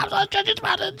patreon.com/Judges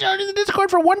join the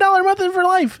Discord for $1 a month and for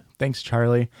life. Thanks,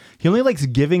 Charlie. He only likes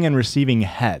giving and receiving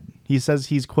head. He says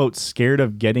he's, quote, scared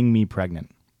of getting me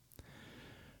pregnant.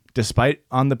 Despite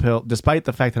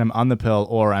the fact that I'm on the pill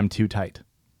or I'm too tight.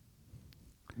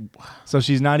 So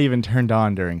she's not even turned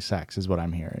on during sex, is what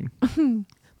I'm hearing.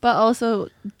 But also,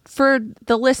 for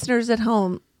the listeners at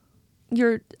home,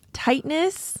 your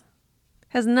tightness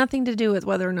has nothing to do with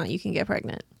whether or not you can get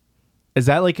pregnant. Is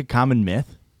that like a common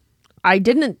myth? I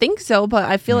didn't think so, but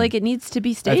I feel like it needs to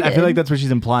be stated. I feel like that's what she's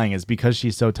implying, is because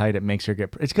she's so tight, it makes her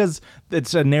get... It's because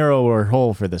it's a narrower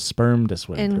hole for the sperm to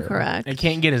swim through. Incorrect. It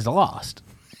can't get as lost.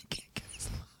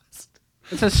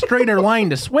 It's a straighter line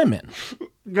to swim in.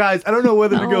 Guys, I don't know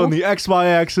whether to go on the XY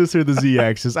axis or the Z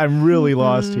axis. I'm really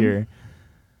lost here.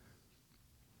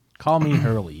 Call me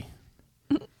Hurley.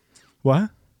 What?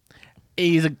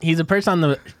 He's a person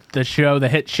on the show, the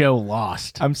hit show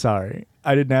Lost. I'm sorry.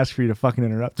 I didn't ask for you to fucking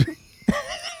interrupt me.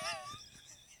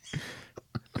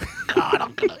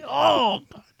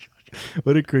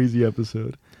 What a crazy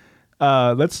episode.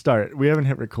 Let's start. We haven't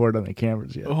hit record on the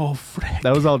cameras yet. Oh, frick.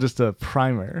 That was all just a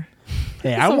primer.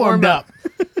 Hey, I warmed up.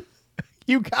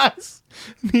 You guys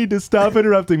need to stop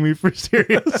interrupting me for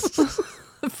serious.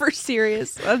 For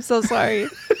serious. I'm so sorry.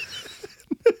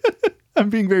 I'm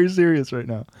being very serious right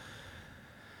now.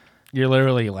 You're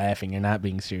literally laughing. You're not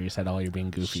being serious at all. You're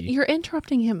being goofy. You're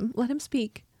interrupting him. Let him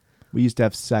speak. We used to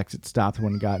have sex. It stopped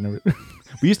when we got into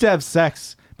We used to have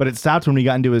sex, but it stopped when we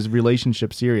got into his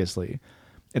relationship seriously.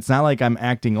 It's not like I'm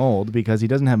acting old because he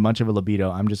doesn't have much of a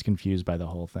libido. I'm just confused by the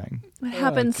whole thing. What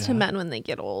happens to men when they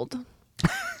get old?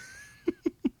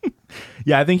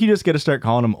 Yeah, I think you just got to start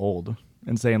calling him old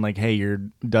and saying like, hey, your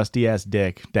dusty ass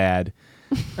dick, dad,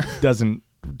 doesn't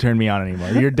turn me on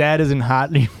anymore. Your dad isn't hot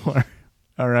anymore.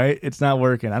 All right? It's not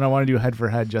working. I don't want to do head for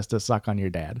head just to suck on your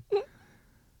dad.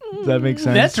 Does that make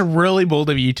sense? That's really bold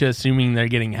of you to assuming they're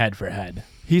getting head for head.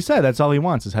 He said that's all he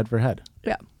wants is head for head.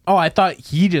 Yeah. Oh, I thought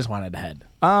he just wanted head.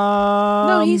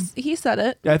 No, he said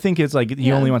it. I think it's like he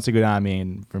Yeah. only wants to go down on me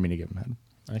and for me to give him head.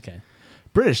 Okay.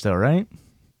 British though, right?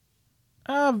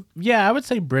 Yeah, I would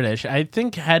say British. I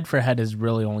think head for head is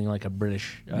really only like a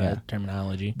British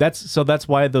terminology. That's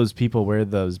why those people wear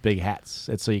those big hats.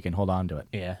 It's so you can hold on to it.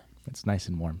 Yeah. It's nice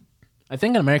and warm. I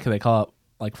think in America they call it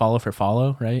like follow for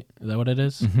follow, right? Is that what it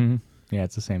is? Mm-hmm. Yeah,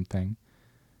 it's the same thing.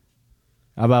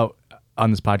 How about on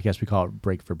this podcast we call it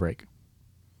break for break?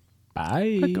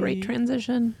 Bye. A great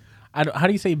transition. How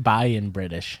do you say bye in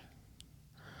British?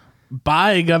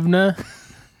 Bye, governor.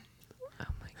 Oh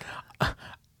my God.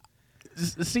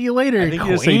 See you later, I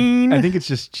think, queen. I think it's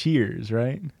just cheers,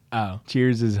 right? Oh.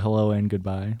 Cheers is hello and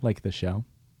goodbye, like the show.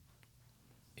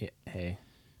 Yeah, hey.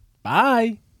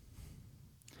 Bye.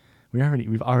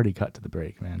 We've already cut to the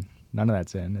break, man. None of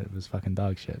that's in. It was fucking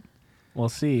dog shit. We'll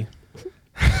see.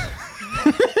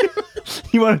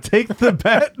 You want to take the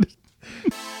bet?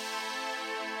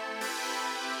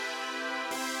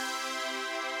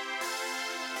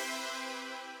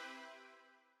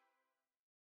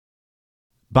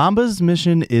 Bombas'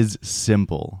 mission is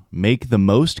simple. Make the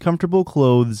most comfortable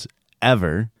clothes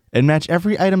ever and match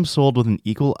every item sold with an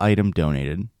equal item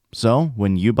donated. So,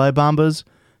 when you buy Bombas,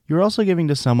 you're also giving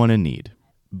to someone in need.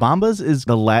 Bombas is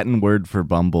the Latin word for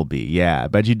bumblebee. Yeah, I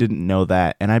bet you didn't know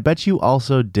that. And I bet you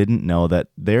also didn't know that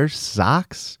their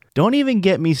socks, don't even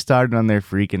get me started on their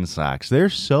freaking socks. They're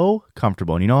so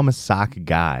comfortable. And you know I'm a sock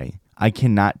guy. I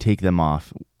cannot take them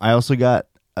off. I also got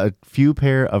a few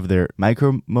pair of their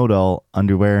micromodal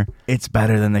underwear. It's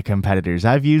better than the competitors.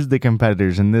 I've used the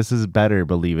competitors and this is better,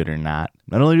 believe it or not.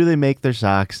 Not only do they make their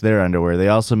socks, their underwear, they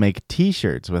also make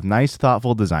t-shirts with nice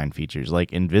thoughtful design features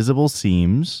like invisible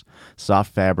seams,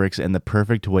 soft fabrics, and the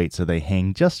perfect weight so they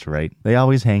hang just right. They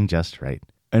always hang just right.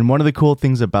 And one of the cool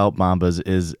things about Bombas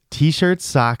is t-shirts,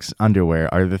 socks, underwear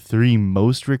are the 3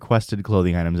 most requested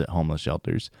clothing items at homeless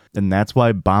shelters. And that's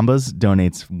why Bombas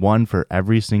donates one for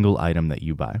every single item that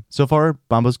you buy. So far,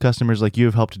 Bombas customers like you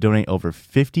have helped to donate over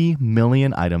 50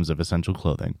 million items of essential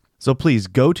clothing. So please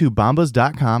go to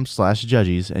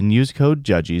bombas.com/judges and use code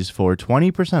judges for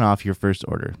 20% off your first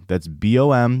order. That's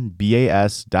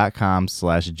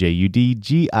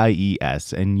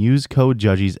bombas.com/JUDGIES and use code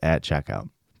judges at checkout.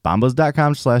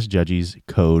 Bombas.com/judges,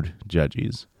 code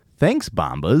judges. Thanks,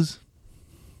 Bombas.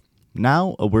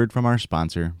 Now, a word from our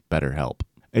sponsor, BetterHelp.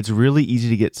 It's really easy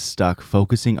to get stuck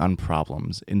focusing on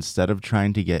problems instead of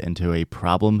trying to get into a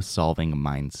problem-solving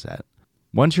mindset.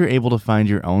 Once you're able to find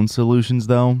your own solutions,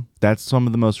 though, that's some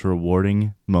of the most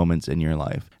rewarding moments in your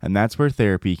life. And that's where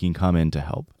therapy can come in to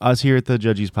help. Us here at the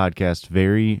Judges Podcast,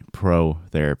 very pro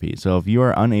therapy. So if you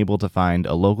are unable to find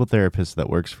a local therapist that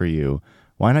works for you,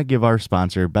 why not give our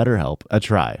sponsor, BetterHelp, a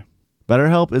try?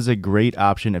 BetterHelp is a great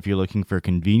option if you're looking for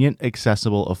convenient,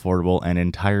 accessible, affordable, and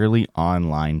entirely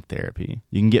online therapy.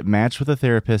 You can get matched with a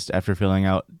therapist after filling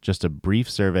out just a brief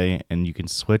survey, and you can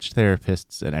switch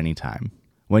therapists at any time.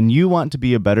 When you want to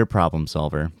be a better problem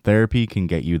solver, therapy can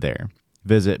get you there.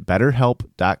 Visit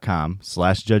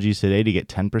betterhelp.com/judges today to get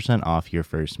 10% off your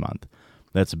first month.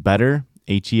 That's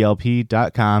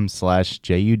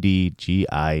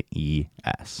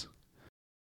betterhelp.com/JUDGIES.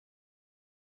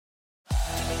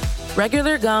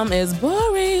 Regular gum is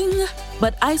boring,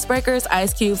 but Icebreaker's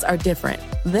ice cubes are different.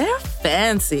 They're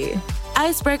fancy.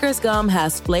 Icebreaker's gum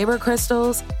has flavor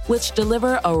crystals, which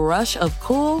deliver a rush of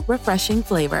cool, refreshing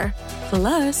flavor.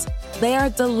 Plus, they are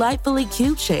delightfully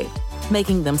cube-shaped,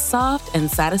 making them soft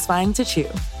and satisfying to chew.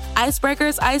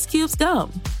 Icebreaker's Ice Cubes gum.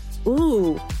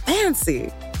 Ooh,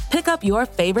 fancy. Pick up your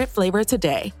favorite flavor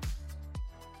today.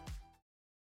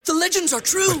 The legends are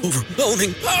true.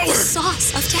 Overwhelming power! The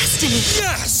sauce of destiny.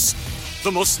 Yes!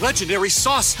 The most legendary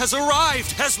sauce has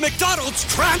arrived as McDonald's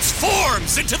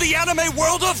transforms into the anime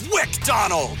world of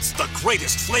WickDonald's. The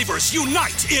greatest flavors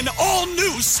unite in all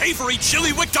new savory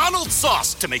chili McDonald's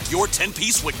sauce to make your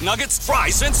 10-piece Wick Nuggets,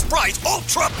 fries, and Sprite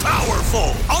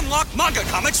ultra-powerful. Unlock manga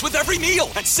comics with every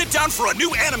meal and sit down for a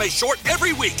new anime short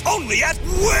every week only at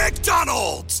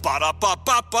WickDonald's.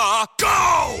 Ba-da-ba-ba-ba,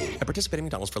 go! At participating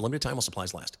McDonald's for a limited time while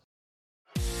supplies last.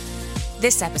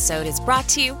 This episode is brought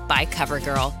to you by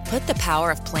CoverGirl. Put the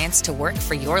power of plants to work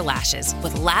for your lashes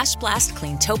with Lash Blast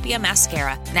Cleantopia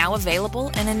Mascara, now available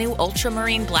in a new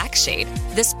ultramarine black shade.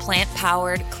 This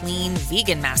plant-powered, clean,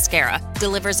 vegan mascara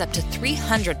delivers up to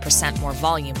 300% more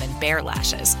volume than bare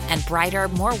lashes and brighter,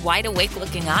 more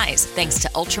wide-awake-looking eyes thanks to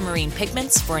ultramarine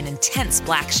pigments for an intense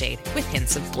black shade with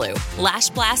hints of blue.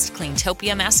 Lash Blast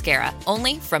Cleantopia Mascara,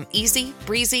 only from Easy,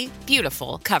 Breezy,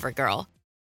 Beautiful CoverGirl.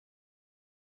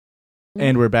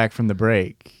 And we're back from the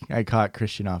break. I caught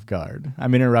Christian off guard.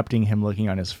 I'm interrupting him looking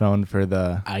on his phone for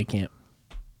the... I can't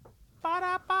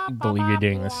believe you're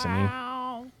doing this to me.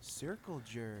 Circle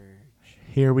jerk.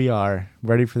 Here we are,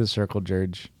 ready for the circle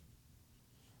jerk.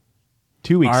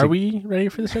 2 weeks Are we ready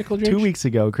for the circle jerk? 2 weeks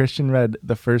ago, Christian read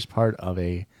the first part of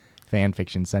a fan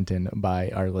fiction sent in by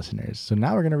our listeners. So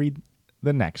now we're going to read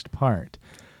the next part.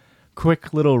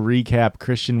 Quick little recap.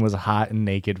 Christian was hot and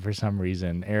naked for some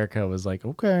reason. Erica was like,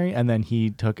 okay. And then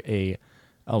he took a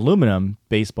aluminum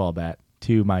baseball bat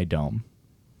to my dome.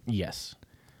 Yes.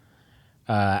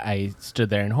 I stood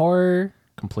there in horror,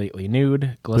 completely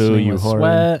nude, glistening with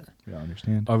sweat, You don't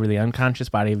understand. over the unconscious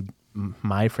body of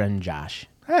my friend Josh.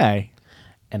 Hey.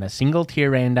 And a single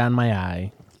tear ran down my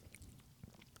eye.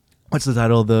 What's the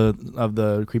title of the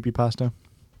creepypasta?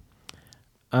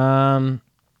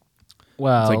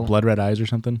 Well, It's like Blood Red Eyes or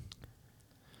something?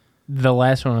 the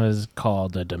last one was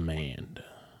called A Demand.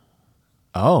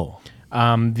 Oh.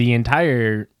 The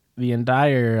entire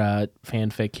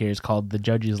fanfic here is called The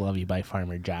Judges Love You by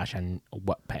Farmer Josh on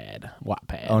Wattpad.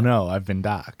 Oh no, I've been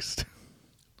doxxed.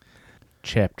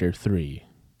 Chapter 3,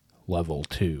 Level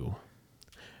 2.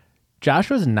 Josh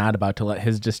was not about to let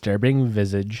his disturbing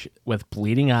visage with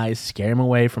bleeding eyes scare him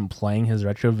away from playing his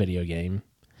retro video game.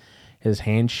 His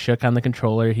hand shook on the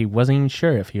controller. He wasn't even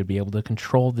sure if he would be able to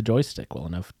control the joystick well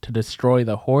enough to destroy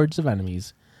the hordes of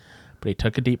enemies. But he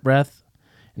took a deep breath,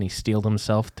 and he steeled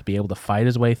himself to be able to fight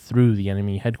his way through the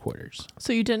enemy headquarters.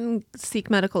 So you didn't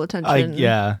seek medical attention.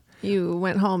 Yeah. You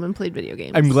went home and played video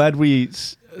games. I'm glad we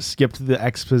skipped the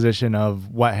exposition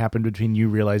of what happened between you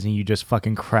realizing you just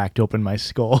fucking cracked open my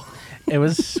skull. It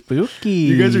was spooky.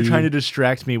 You guys are trying to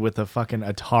distract me with a fucking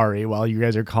Atari while you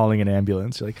guys are calling an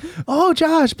ambulance. You're like, oh,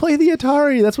 Josh, play the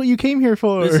Atari. That's what you came here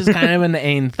for. This is kind of an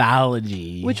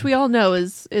anthology. Which we all know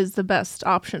is the best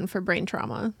option for brain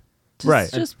trauma.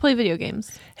 Just play video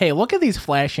games. Hey, look at these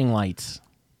flashing lights.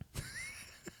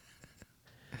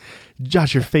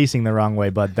 Josh, you're facing the wrong way,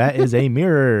 bud. That is a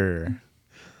mirror.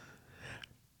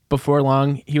 Before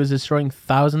long, he was destroying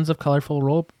thousands of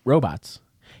colorful robots.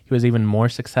 He was even more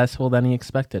successful than he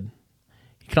expected.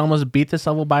 He could almost beat this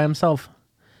level by himself.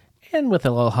 And with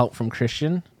a little help from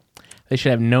Christian, they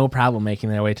should have no problem making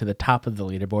their way to the top of the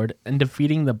leaderboard and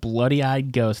defeating the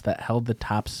bloody-eyed ghost that held the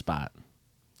top spot.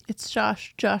 It's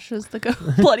Josh. Josh is the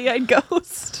bloody-eyed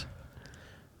ghost.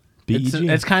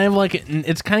 It's kind of getting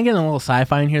a little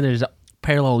sci-fi in here. There's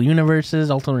parallel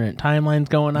universes, alternate timelines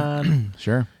going on.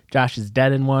 Sure. Josh is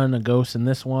dead in one, a ghost in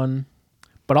this one,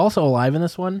 but also alive in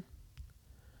this one.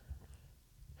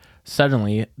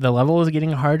 Suddenly, the level was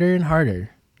getting harder and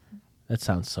harder. That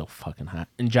sounds so fucking hot.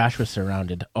 And Josh was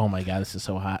surrounded. Oh my god, this is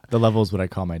so hot. The level is what I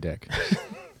call my dick.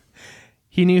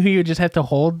 He knew he would just have to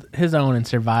hold his own and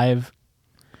survive,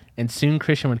 and soon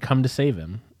Christian would come to save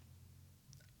him.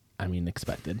 I mean,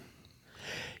 expected.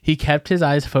 He kept his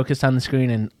eyes focused on the screen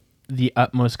and the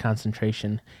utmost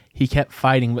concentration. He kept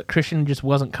fighting, but Christian just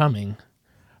wasn't coming.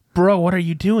 Bro, what are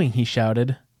you doing? He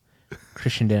shouted.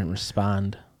 Christian didn't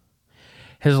respond.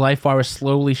 His life bar was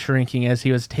slowly shrinking as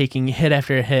he was taking hit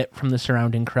after hit from the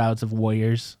surrounding crowds of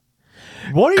warriors.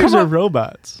 Warriors are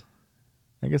robots.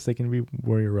 I guess they can be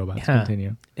warrior robots. Yeah.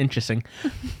 Continue. Interesting.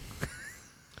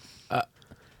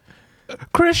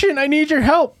 Christian, I need your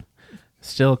help.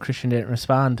 Still, Christian didn't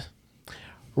respond.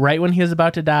 Right when he was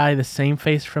about to die, the same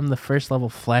face from the first level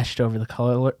flashed over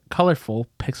the colorful,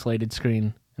 pixelated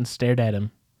screen and stared at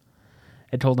him.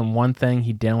 It told him one thing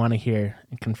he didn't want to hear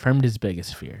and confirmed his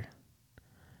biggest fear.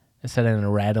 It said in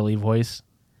a rattly voice,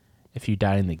 if you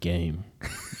die in the game,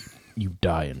 you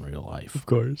die in real life. Of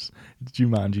course. It's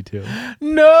Jumanji too.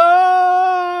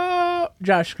 No!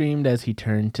 Josh screamed as he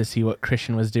turned to see what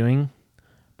Christian was doing.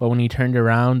 But when he turned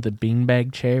around, the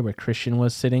beanbag chair where Christian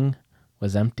was sitting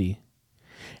was empty.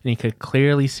 And he could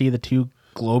clearly see the two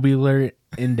globular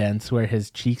indents where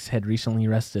his cheeks had recently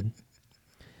rested.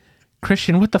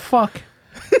 Christian, what the fuck?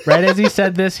 Right as he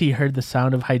said this, he heard the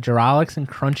sound of hydraulics and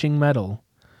crunching metal.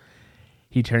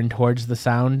 He turned towards the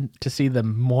sound to see the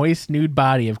moist, nude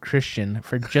body of Christian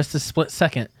for just a split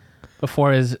second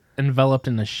before he was enveloped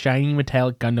in a shiny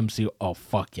metallic Gundam suit. Oh,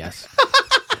 fuck yes.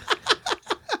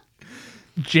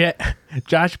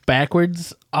 Josh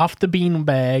backwards off the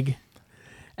beanbag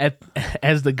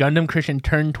as the Gundam Christian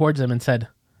turned towards him and said,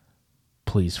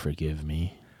 please forgive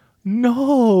me.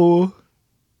 No.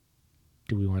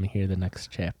 Do we want to hear the next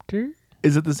chapter?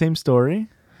 Is it the same story?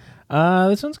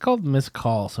 This one's called Missed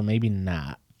Call, so maybe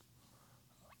not.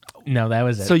 No, that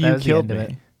was it. So you was killed the end me.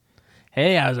 of it.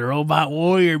 Hey, I was a robot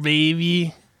warrior,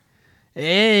 baby.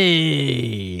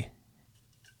 Hey.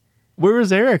 Where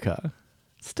was Erica?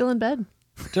 Still in bed.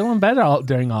 Still in bed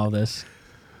during all this.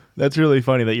 That's really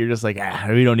funny that you're just like,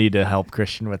 we don't need to help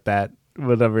Christian with that,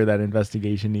 whatever that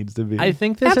investigation needs to be. I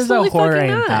think this Absolutely is a horror fucking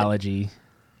not. anthology.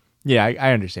 Yeah,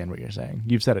 I understand what you're saying.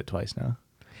 You've said it twice now.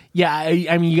 Yeah,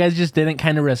 I mean, you guys just didn't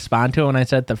kind of respond to it when I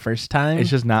said it the first time. It's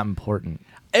just not important.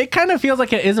 It kind of feels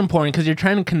like it is important because you're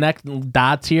trying to connect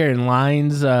dots here and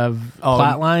lines of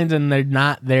plot lines, and they're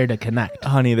not there to connect.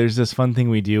 Honey, there's this fun thing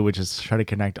we do, which is try to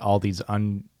connect all these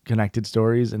unconnected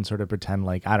stories and sort of pretend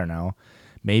like, I don't know,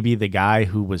 maybe the guy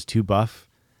who was too buff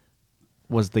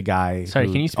was the guy. Sorry,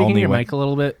 who can you speak in only your went- mic a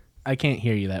little bit? I can't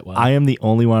hear you that well. I am the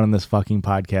only one on this fucking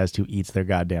podcast who eats their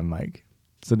goddamn mic.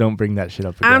 So don't bring that shit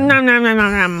up again.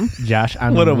 Josh,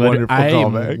 What a wonderful I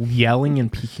am callback. yelling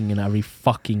and peeking in every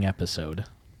fucking episode.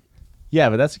 Yeah,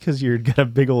 but that's because you're got a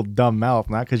big old dumb mouth,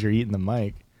 not because you're eating the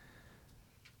mic.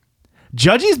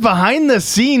 Judgy's behind the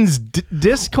scenes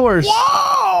discourse.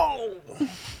 Whoa!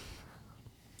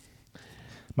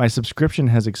 My subscription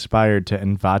has expired to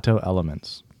Envato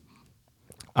Elements.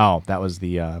 Oh, that was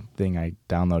the thing I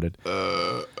downloaded.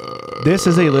 This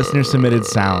is a listener-submitted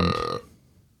sound.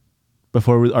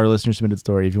 before our listener submitted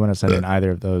story, if you want to send in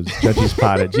either of those,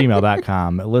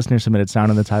 judgespod@gmail.com, listener submitted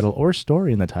sound in the title or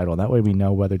story in the title. That way we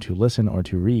know whether to listen or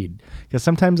to read. Because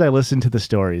sometimes I listen to the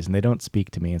stories and they don't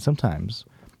speak to me. And sometimes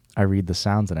I read the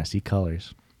sounds and I see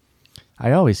colors.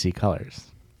 I always see colors.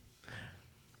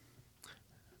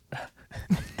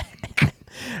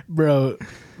 Bro,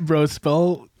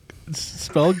 spell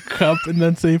cup and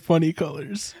then say funny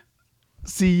colors.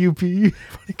 C-U-P,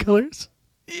 funny colors?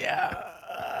 Yeah.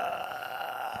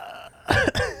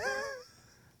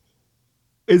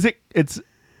 Is it? It's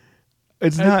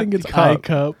not. I think it's cup,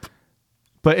 cup.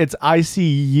 but it's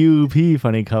ICUP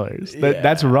funny colors.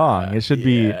 That's wrong. It should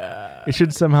be. It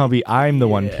should somehow be I'm the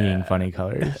one peeing funny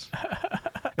colors.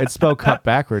 It's spelled cup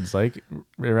backwards, like,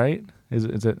 right?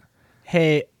 Is it?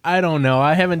 Hey, I don't know.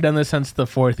 I haven't done this since the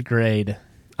 4th grade.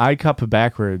 I cup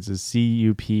backwards is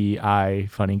CUPI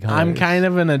funny colors. I'm kind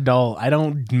of an adult. I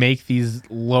don't make these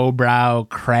lowbrow,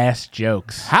 crass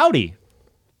jokes. Howdy.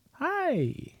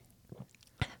 Hi.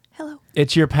 Hello.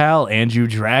 It's your pal, Andrew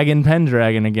Dragon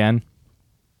Pendragon again.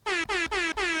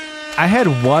 I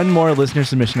had one more listener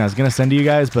submission I was going to send to you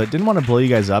guys, but didn't want to blow you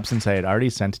guys up since I had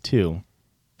already sent 2.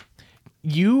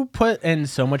 You put in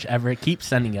so much effort. Keep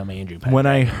sending them, Andrew. When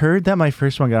I heard that my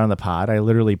first one got on the pod, I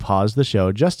literally paused the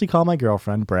show just to call my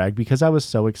girlfriend, brag, because I was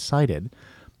so excited.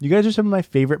 You guys are some of my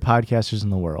favorite podcasters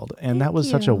in the world, and that was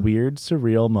such a weird,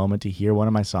 surreal moment to hear one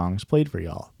of my songs played for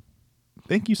y'all.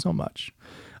 Thank you so much.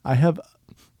 I have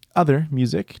other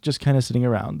music just kind of sitting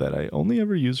around that I only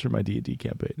ever use for my D&D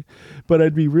campaign, but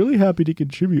I'd be really happy to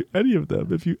contribute any of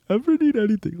them if you ever need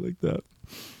anything like that.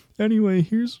 Anyway,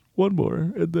 here's one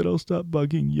more, and then I'll stop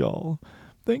bugging y'all.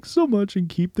 Thanks so much, and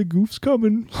keep the goofs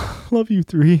coming. Love you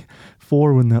 3.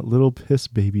 4 when that little piss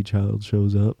baby child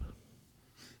shows up.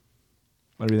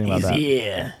 What do you think about that?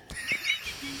 Here.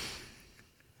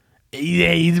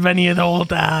 Yeah, he's been here the whole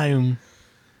time.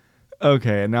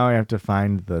 Okay, and now I have to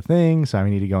find the thing, so I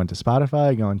need to go into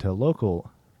Spotify, go into local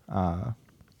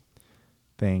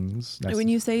things. When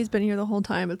you say he's been here the whole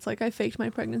time, it's like I faked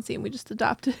my pregnancy and we just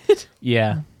adopted it.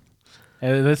 Yeah.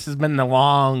 This has been the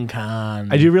long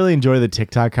con. I do really enjoy the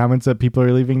TikTok comments that people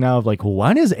are leaving now of like,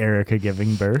 when is Erica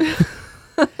giving birth?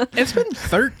 It's been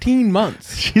 13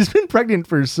 months. She's been pregnant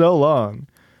for so long.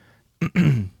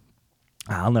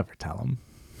 I'll never tell him.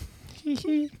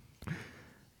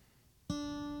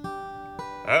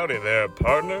 Howdy there,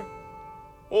 partner.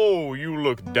 Oh, you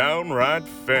look downright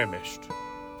famished.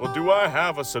 Well, do I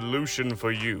have a solution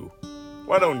for you?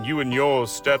 Why don't you and yours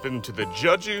step into the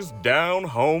Judge's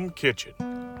down-home kitchen,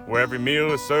 where every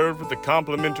meal is served with a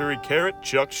complimentary carrot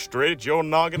chucked straight at your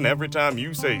noggin every time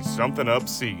you say something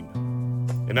obscene.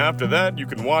 And after that, you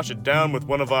can wash it down with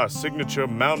one of our signature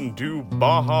Mountain Dew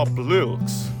Baja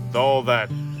Blilks, with all that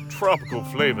tropical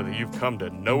flavor that you've come to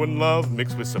know and love,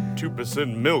 mixed with some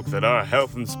 2% milk that our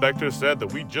health inspector said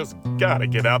that we just gotta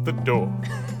get out the door.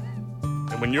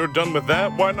 And when you're done with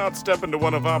that, why not step into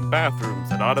one of our bathrooms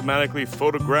that automatically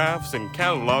photographs and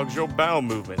catalogs your bowel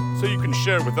movement so you can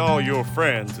share with all your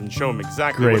friends and show them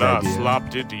exactly Great what our idea. slop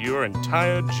did to your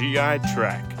entire GI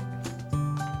tract.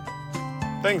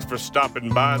 Thanks for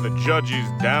stopping by the Judge's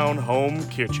down-home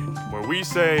kitchen, where we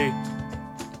say,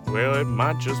 well, it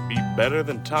might just be better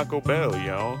than Taco Bell,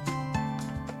 y'all.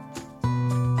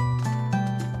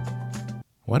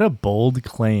 What a bold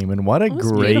claim, and what a That was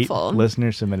great beautiful.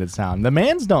 listener-submitted sound. The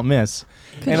mans don't miss.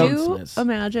 Could you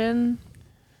imagine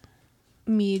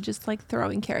me just like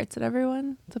throwing carrots at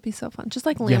everyone? That'd be so fun. Just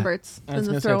like Lambert's I was and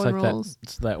the gonna say, throwing it's like rolls.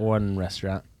 it's that one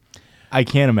restaurant. I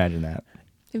can't imagine that.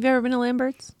 Have you ever been to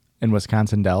Lambert's? In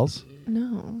Wisconsin Dells,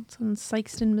 No, it's in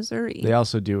Sykeston, Missouri. they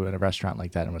also do a restaurant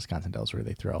like that in Wisconsin Dells where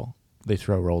they throw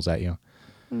rolls at you.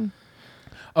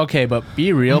 Okay, but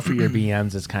be real for your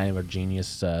BMs is kind of a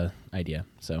genius idea.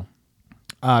 So,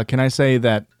 Can I say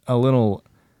that a little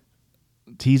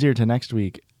teaser to next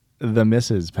week? The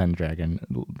Mrs. Pendragon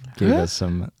gave us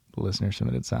some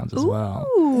listener-submitted sounds as well.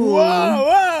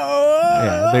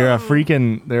 Yeah, they're a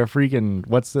freaking.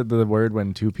 What's the word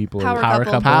when two people Power are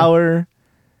couple. Power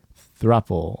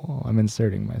thruple. I'm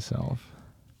inserting myself.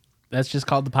 that's just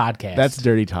called the podcast. That's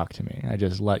dirty talk to me. I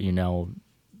just let you know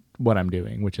what I'm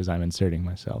doing, which is I'm inserting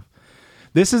myself.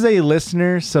 This is a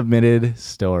listener-submitted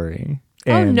story.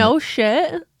 Oh, and no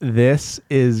shit. This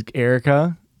is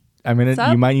Erica. What's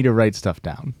up? You might need to write stuff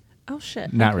down. Oh,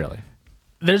 shit. Not Okay. really.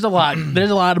 There's a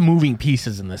lot of moving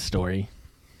pieces in this story.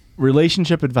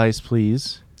 Relationship advice,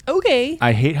 please. Okay.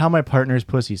 I hate how my partner's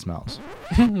pussy smells.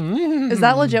 Is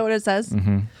that legit what it says?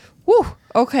 Mm-hmm. Woo.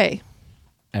 Okay.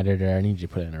 Editor, I need you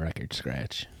to put in a record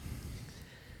scratch.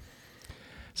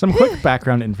 Some quick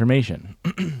background information.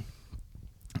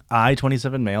 I,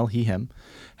 27 male, he, him,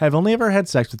 have only ever had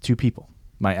sex with 2 people.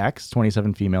 My ex,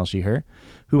 27 female, she, her,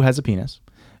 who has a penis,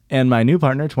 and my new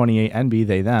partner, 28 NB,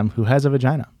 they, them, who has a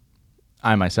vagina.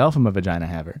 I myself am a vagina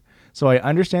haver, so I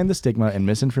understand the stigma and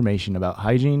misinformation about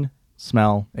hygiene,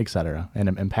 smell, etc., and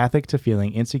am empathic to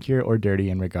feeling insecure or dirty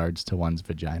in regards to one's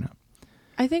vagina.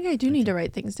 I think I do need to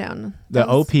write things down. The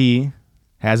OP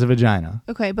has a vagina.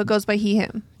 Okay, but goes by he,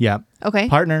 him. Yep. Okay.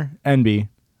 Partner, NB,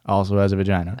 also has a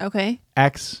vagina. Okay.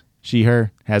 Ex, she,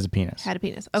 her, has a penis. Had a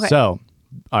penis. Okay. So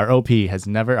our OP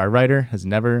our writer has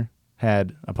never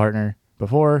had a partner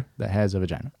before that has a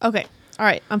vagina. Okay. All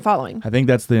right. I'm following. I think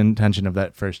that's the intention of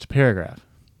that first paragraph.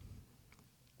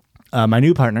 My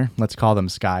new partner, let's call them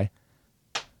Sky.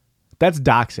 That's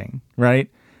doxing, right?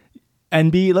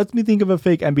 NB, let me think of a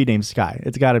fake NB name, Sky.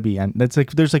 It's got to be. That's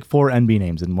like there's like 4 NB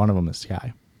names, and one of them is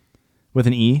Sky. With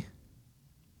an E.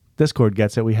 Discord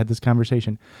gets it. We had this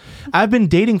conversation. I've been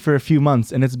dating for a few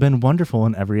months, and it's been wonderful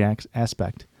in every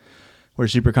aspect. We're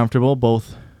super comfortable,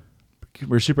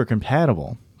 we're super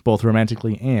compatible, both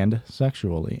romantically and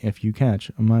sexually, if you catch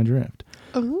my drift.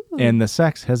 Ooh. And the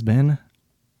sex has been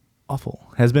awful,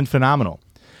 has been phenomenal.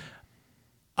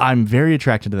 I'm very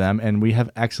attracted to them, and we have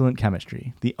excellent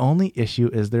chemistry. The only issue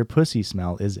is their pussy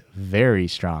smell is very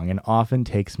strong and often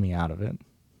takes me out of it.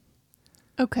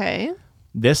 Okay.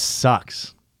 This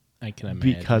sucks. I can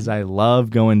imagine. Because I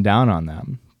love going down on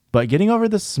them. But getting over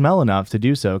the smell enough to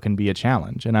do so can be a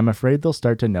challenge, and I'm afraid they'll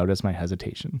start to notice my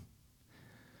hesitation.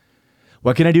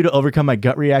 What can I do to overcome my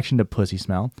gut reaction to pussy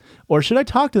smell? Or should I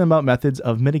talk to them about methods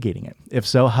of mitigating it? If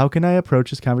so, how can I approach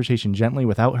this conversation gently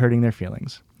without hurting their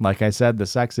feelings? Like I said, the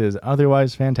sex is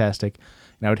otherwise fantastic,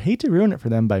 and I would hate to ruin it for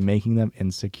them by making them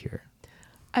insecure.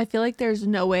 I feel like there's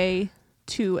no way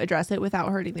to address it without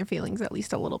hurting their feelings at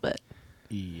least a little bit.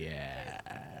 Yeah.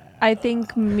 I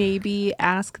think maybe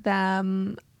ask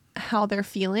them how they're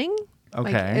feeling.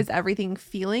 Okay. Like, is everything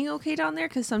feeling okay down there?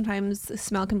 Because sometimes the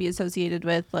smell can be associated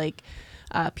with like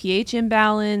pH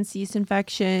imbalance, yeast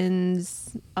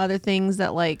infections, other things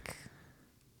that like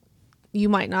you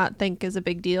might not think is a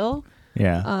big deal.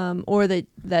 Yeah. Or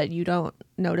that you don't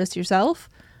notice yourself.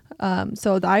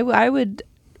 So I would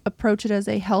approach it as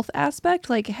a health aspect.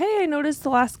 Like, hey, I noticed the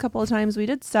last couple of times we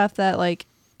did stuff that like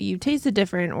you tasted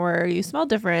different or you smelled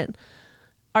different.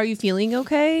 Are you feeling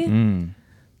okay?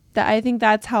 I think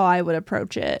that's how I would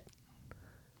approach it.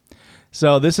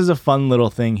 So this is a fun little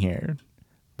thing here,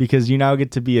 because you now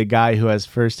get to be a guy who has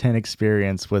firsthand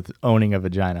experience with owning a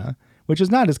vagina, which is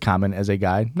not as common as a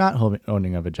guy not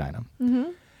owning a vagina.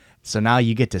 Mm-hmm. So now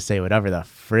you get to say whatever the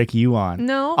frick you want.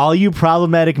 No. All you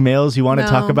problematic males who want to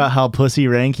talk about how pussy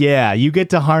rank, yeah, you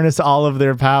get to harness all of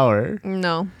their power.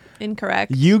 No,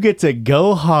 incorrect. You get to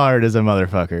go hard as a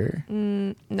motherfucker.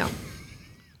 No.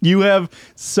 You have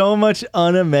so much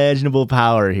unimaginable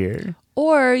power here.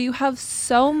 Or you have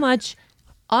so much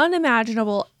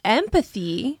unimaginable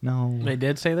empathy. No. They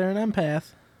did say they're an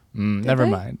empath. Never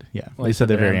mind. Yeah. Well, they said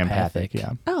they're very empathic.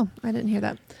 empathic. Yeah. Oh, I didn't hear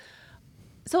that.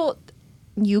 So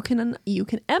you can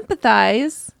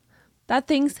empathize that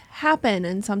things happen,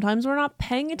 and sometimes we're not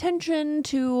paying attention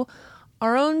to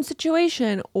our own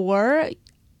situation, or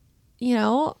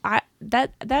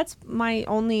that's my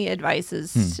only advice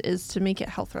is to make it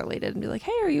health related and be like,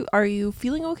 hey, are you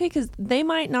feeling okay? Because they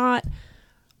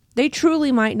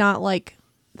truly might not like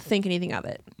think anything of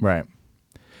it. Right.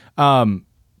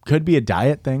 Could be a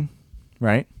diet thing,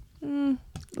 right?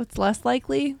 It's less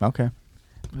likely. Okay.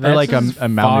 That's or like as a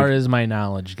far as my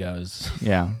knowledge goes.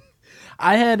 Yeah.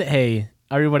 I had a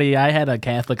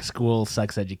Catholic school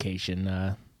sex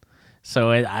education,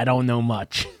 so I don't know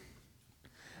much.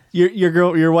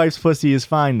 Your wife's pussy is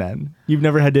fine then. You've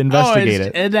never had to investigate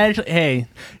it. It actually, hey,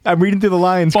 I'm reading through the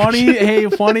lines.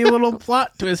 funny little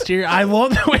plot twist here. I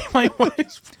love the way my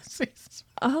wife's pussy is.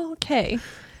 Okay.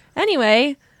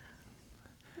 Anyway.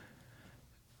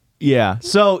 Yeah.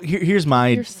 So here's my.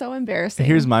 You're so embarrassing.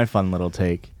 Here's my fun little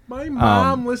take. My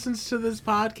mom listens to this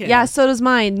podcast. Yeah, so does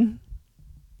mine.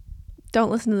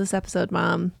 Don't listen to this episode,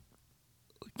 Mom.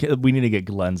 We need to get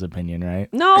Glenn's opinion,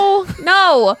 right? No,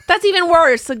 that's even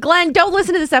worse. Glenn, don't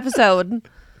listen to this episode.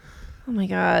 Oh my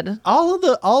God. All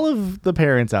of the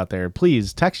parents out there,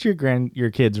 please text your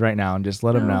kids right now and just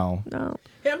let them know. No.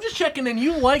 Hey, I'm just checking in.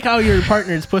 You like how your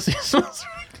partner's pussy smells?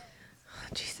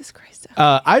 Jesus Christ.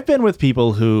 I've been with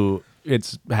people who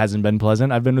it hasn't been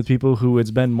pleasant. I've been with people who it's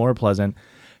been more pleasant.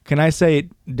 Can I say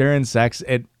during sex,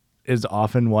 it is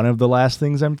often one of the last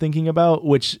things I'm thinking about,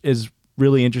 which is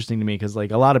really interesting to me because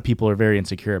like a lot of people are very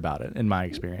insecure about it in my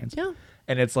experience. Yeah.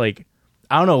 And it's like,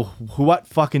 I don't know what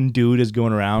fucking dude is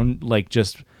going around like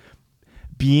just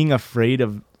being afraid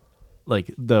of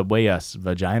like the way a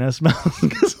vagina smells.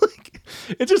 'Cause,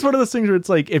 It's just one of those things where it's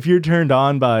like if you're turned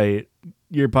on by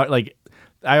your like,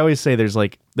 I always say there's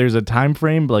a time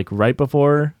frame like right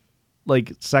before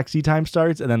like sexy time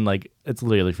starts, and then like it's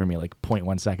literally for me like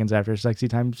 0.1 seconds after sexy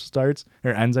time starts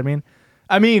or ends. I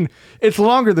mean it's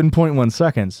longer than 0.1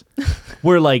 seconds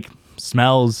where like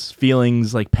smells,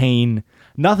 feelings, like pain,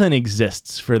 nothing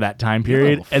exists for that time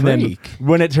period. And then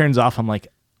when it turns off, I'm like,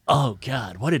 oh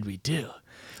God, what did we do?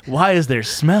 Why is there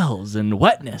smells and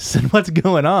wetness and what's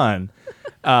going on?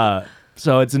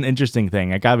 So it's an interesting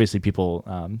thing. Like obviously people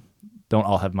don't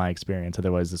all have my experience.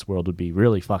 Otherwise this world would be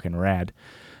really fucking rad.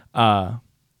 But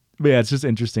yeah, it's just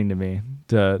interesting to me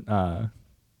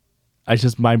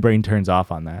my brain turns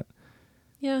off on that.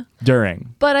 Yeah.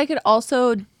 During. But I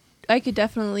could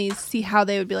definitely see how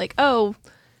they would be like, oh,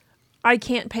 I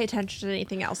can't pay attention to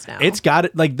anything else now. It's got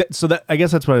it like so that I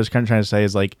guess that's what I was kind of trying to say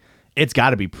is like it's got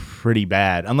to be pretty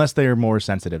bad unless they're more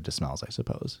sensitive to smells, I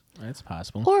suppose. It's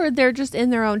possible. Or they're just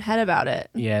in their own head about it.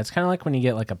 Yeah, it's kind of like when you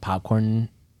get like a popcorn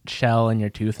shell in your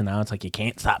tooth and now it's like you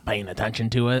can't stop paying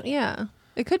attention to it. Yeah,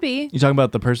 it could be. You talking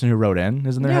about the person who wrote in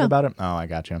is in their head about it? Oh, I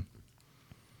gotcha.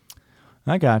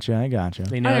 They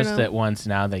noticed it once,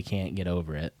 now they can't get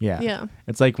over it. Yeah.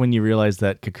 It's like when you realize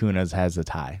that Kakuna's has a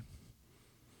tie.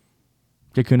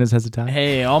 Kakuna's has a tie?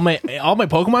 Hey, all my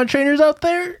Pokemon trainers out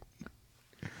there,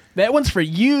 that one's for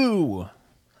you.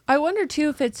 I wonder too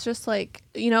if it's just like,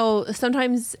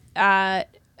 sometimes at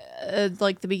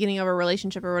like the beginning of a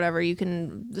relationship or whatever, you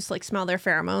can just like smell their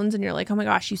pheromones and you're like, oh my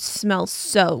gosh, you smell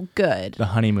so good. The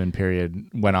honeymoon period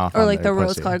went off. Or like the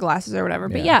rose-colored glasses or whatever.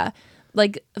 But yeah,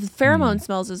 like pheromone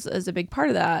smells is a big part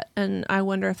of that. And I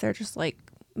wonder if they're just like,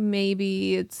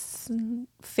 maybe it's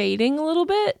fading a little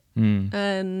bit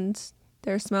and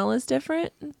their smell is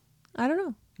different. I don't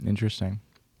know. Interesting.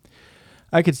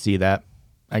 I could see that,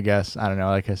 I guess. I don't know.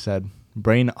 Like I said,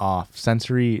 brain off.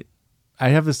 Sensory. I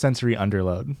have the sensory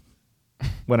underload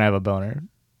when I have a boner.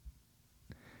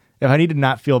 If I need to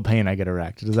not feel pain, I get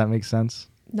erect. Does that make sense?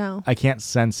 No. I can't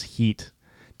sense heat,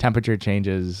 temperature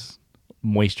changes,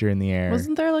 moisture in the air.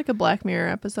 Wasn't there like a Black Mirror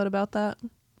episode about that?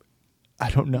 I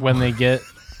don't know. When they get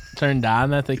turned on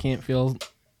that they can't feel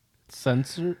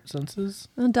senses?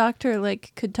 A doctor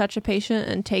like could touch a patient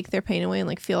and take their pain away and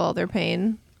like feel all their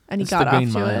pain. And he got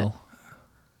off to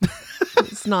it.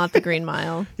 It's not the Green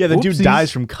Mile. Yeah, the dude dies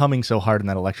from coming so hard in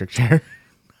that electric chair.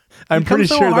 I'm pretty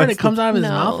sure hard it comes out of his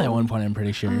mouth at one point, I'm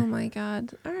pretty sure. Oh my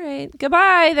God. All right.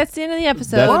 Goodbye. That's the end of the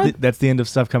episode. That's the end of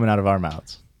stuff coming out of our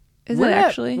mouths. Is it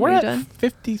actually? We're Are you at done?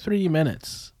 53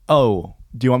 minutes. Oh,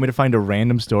 do you want me to find a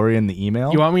random story in the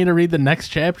email? You want me to read the next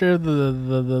chapter of the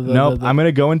Nope. I'm going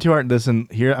to go into I'm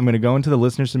going to go into the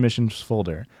listener submissions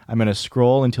folder. I'm going to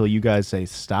scroll until you guys say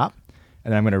stop,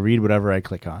 and I'm going to read whatever I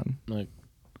click on. Like,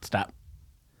 stop.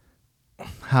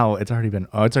 How? It's already been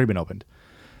opened.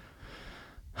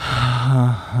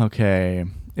 Okay.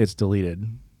 It's deleted.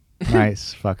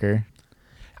 Nice, fucker.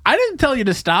 I didn't tell you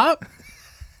to stop.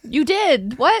 You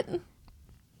did. What?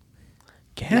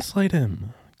 Gaslight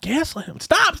him.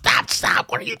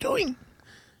 Stop. What are you doing?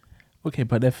 Okay,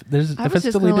 but if it's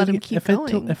deleted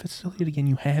again,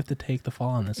 you have to take the fall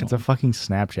on this. It's a fucking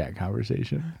Snapchat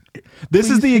conversation.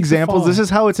 This is the examples. This is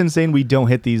how it's insane we don't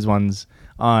hit these ones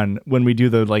on when we do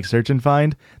the like search and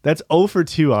find. That's 0 for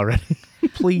 2 already.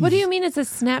 Please. What do you mean it's a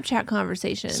Snapchat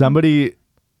conversation? Somebody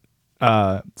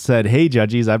said, "Hey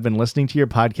Judgies, I've been listening to your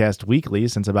podcast weekly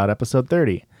since about episode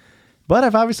 30. But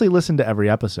I've obviously listened to every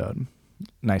episode."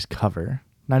 Nice cover.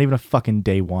 Not even a fucking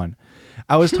day one.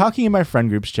 I was talking in my friend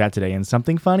group's chat today and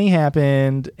something funny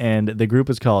happened, and the group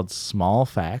is called Small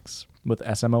Facts with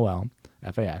SMOL,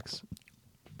 FAX.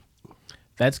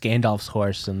 That's Gandalf's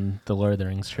horse in the Lord of the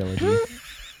Rings trilogy.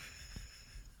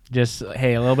 Just,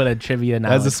 hey, a little bit of trivia now.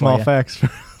 That's a small facts.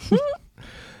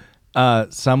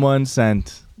 Someone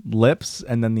sent lips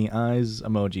and then the eyes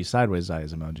emoji, sideways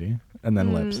eyes emoji, and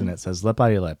then lips, and it says lip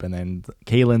eye lip. And then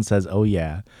Kaylin says, oh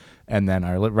yeah. And then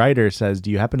our writer says, do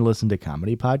you happen to listen to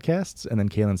comedy podcasts? And then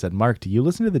Kaylin said, Mark, do you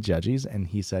listen to the Judgies? And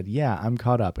he said, yeah, I'm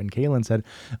caught up. And Kaylin said,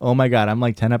 oh my God, I'm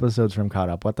like 10 episodes from caught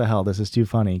up. What the hell? This is too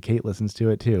funny. Kate listens to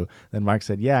it too. Then Mark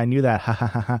said, yeah, I knew that. Ha ha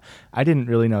ha ha. I didn't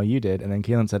really know you did. And then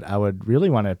Kaylin said, I would really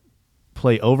want to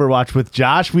play Overwatch with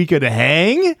Josh. We could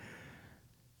hang.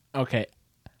 Okay.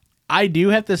 I do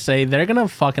have to say, they're going to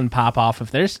fucking pop off.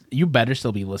 You better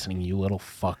still be listening, you little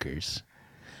fuckers.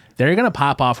 They're going to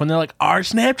pop off when they're like, our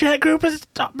Snapchat group is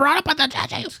brought up by the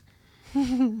Judges.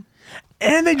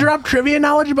 And they drop trivia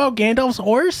knowledge about Gandalf's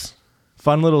horse.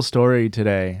 Fun little story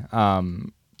today.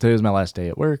 Today was my last day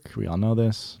at work. We all know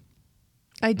this.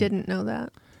 I didn't know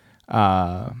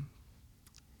that.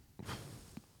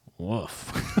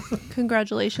 Woof.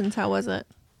 Congratulations. How was it?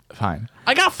 Fine.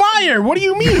 I got fired. What do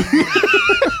you mean?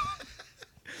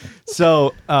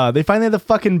 So they finally had the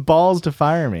fucking balls to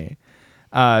fire me.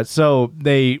 So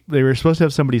they were supposed to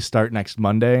have somebody start next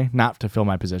Monday, not to fill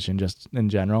my position, just in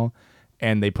general.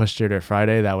 And they pushed her to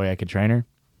Friday. That way I could train her.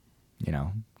 You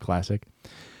know, classic.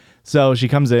 So she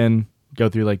comes in, go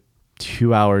through like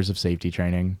 2 hours of safety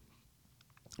training,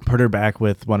 put her back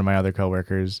with one of my other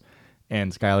coworkers,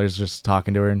 and Skylar's just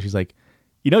talking to her, and she's like,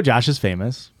 you know, Josh is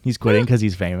famous. He's quitting because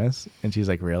he's famous. And she's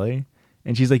like, really?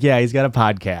 And she's like, yeah, he's got a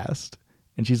podcast.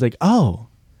 And she's like, oh,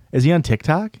 is he on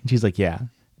TikTok? And she's like, yeah.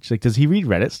 She's like, does he read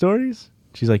Reddit stories?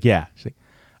 She's like, yeah. She's like,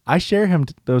 I share him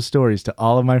those stories to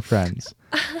all of my friends.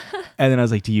 And then I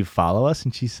was like, do you follow us?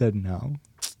 And she said, no.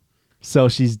 So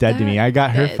she's dead to me. I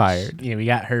got her fired. Yeah, we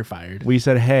got her fired. We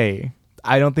said, hey,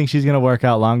 I don't think she's going to work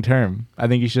out long term. I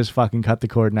think you should just fucking cut the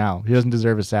cord now. She doesn't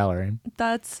deserve a salary.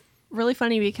 That's really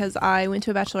funny because I went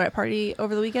to a bachelorette party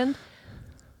over the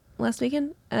last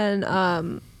weekend.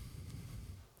 And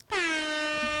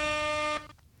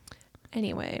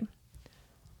anyway.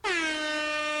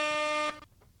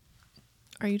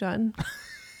 Are you done?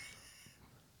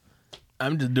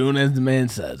 I'm just doing as the man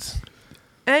says.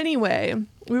 Anyway,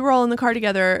 we were all in the car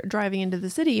together driving into the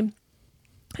city,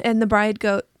 and the bride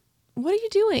goes, what are you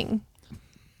doing?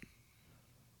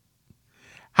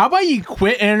 How about you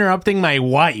quit interrupting my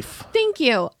wife? Thank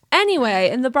you. Anyway,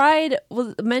 and the bride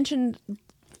mentioned,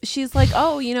 she's like,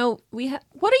 oh, you know,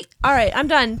 what are you, all right, I'm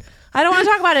done. I don't want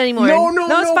to talk about it anymore.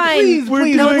 No, it's fine.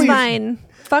 Please, it's fine.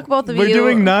 Fuck both of you. We're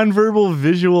doing nonverbal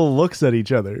visual looks at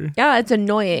each other. Yeah, it's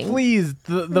annoying. Please,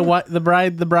 the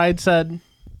bride said.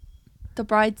 The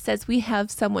bride says we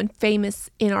have someone famous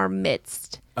in our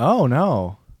midst. Oh,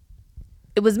 no.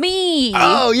 It was me.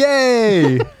 Oh,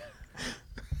 yay.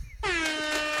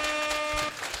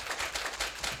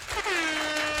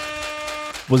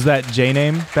 Was that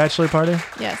J-Name bachelor party?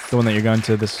 Yes. The one that you're going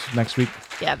to this next week?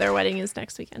 Yeah, their wedding is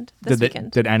next weekend. This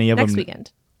weekend. Did any of next them?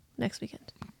 Weekend. Next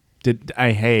weekend.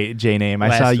 I hate J-Name.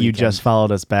 I saw you just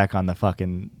followed us back on the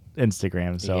fucking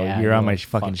Instagram, so Yeah, you're on my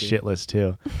fucking shit list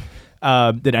too.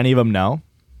 Did any of them know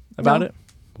about it?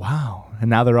 Wow. And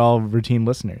now they're all routine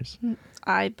listeners.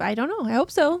 I don't know. I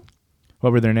hope so.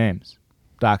 What were their names?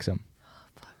 Dox them.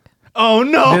 Oh,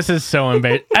 no. This is so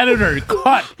embarrassing. Editor,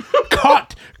 cut.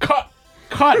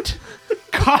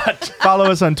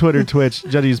 Follow us on Twitter, Twitch,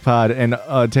 Judges Pod, and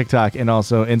TikTok, and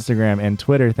also Instagram and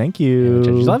Twitter. Thank you.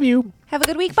 Judges love you. Have a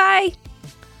good week. Bye.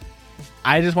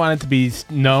 I just want it to be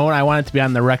known. I want it to be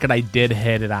on the record. I did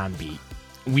hit it on beat.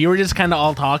 We were just kind of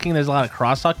all talking. There's a lot of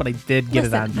crosstalk, but I did get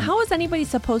it on beat. How is anybody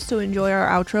supposed to enjoy our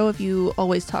outro if you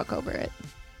always talk over it?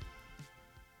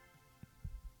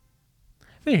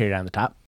 They hear it on the top.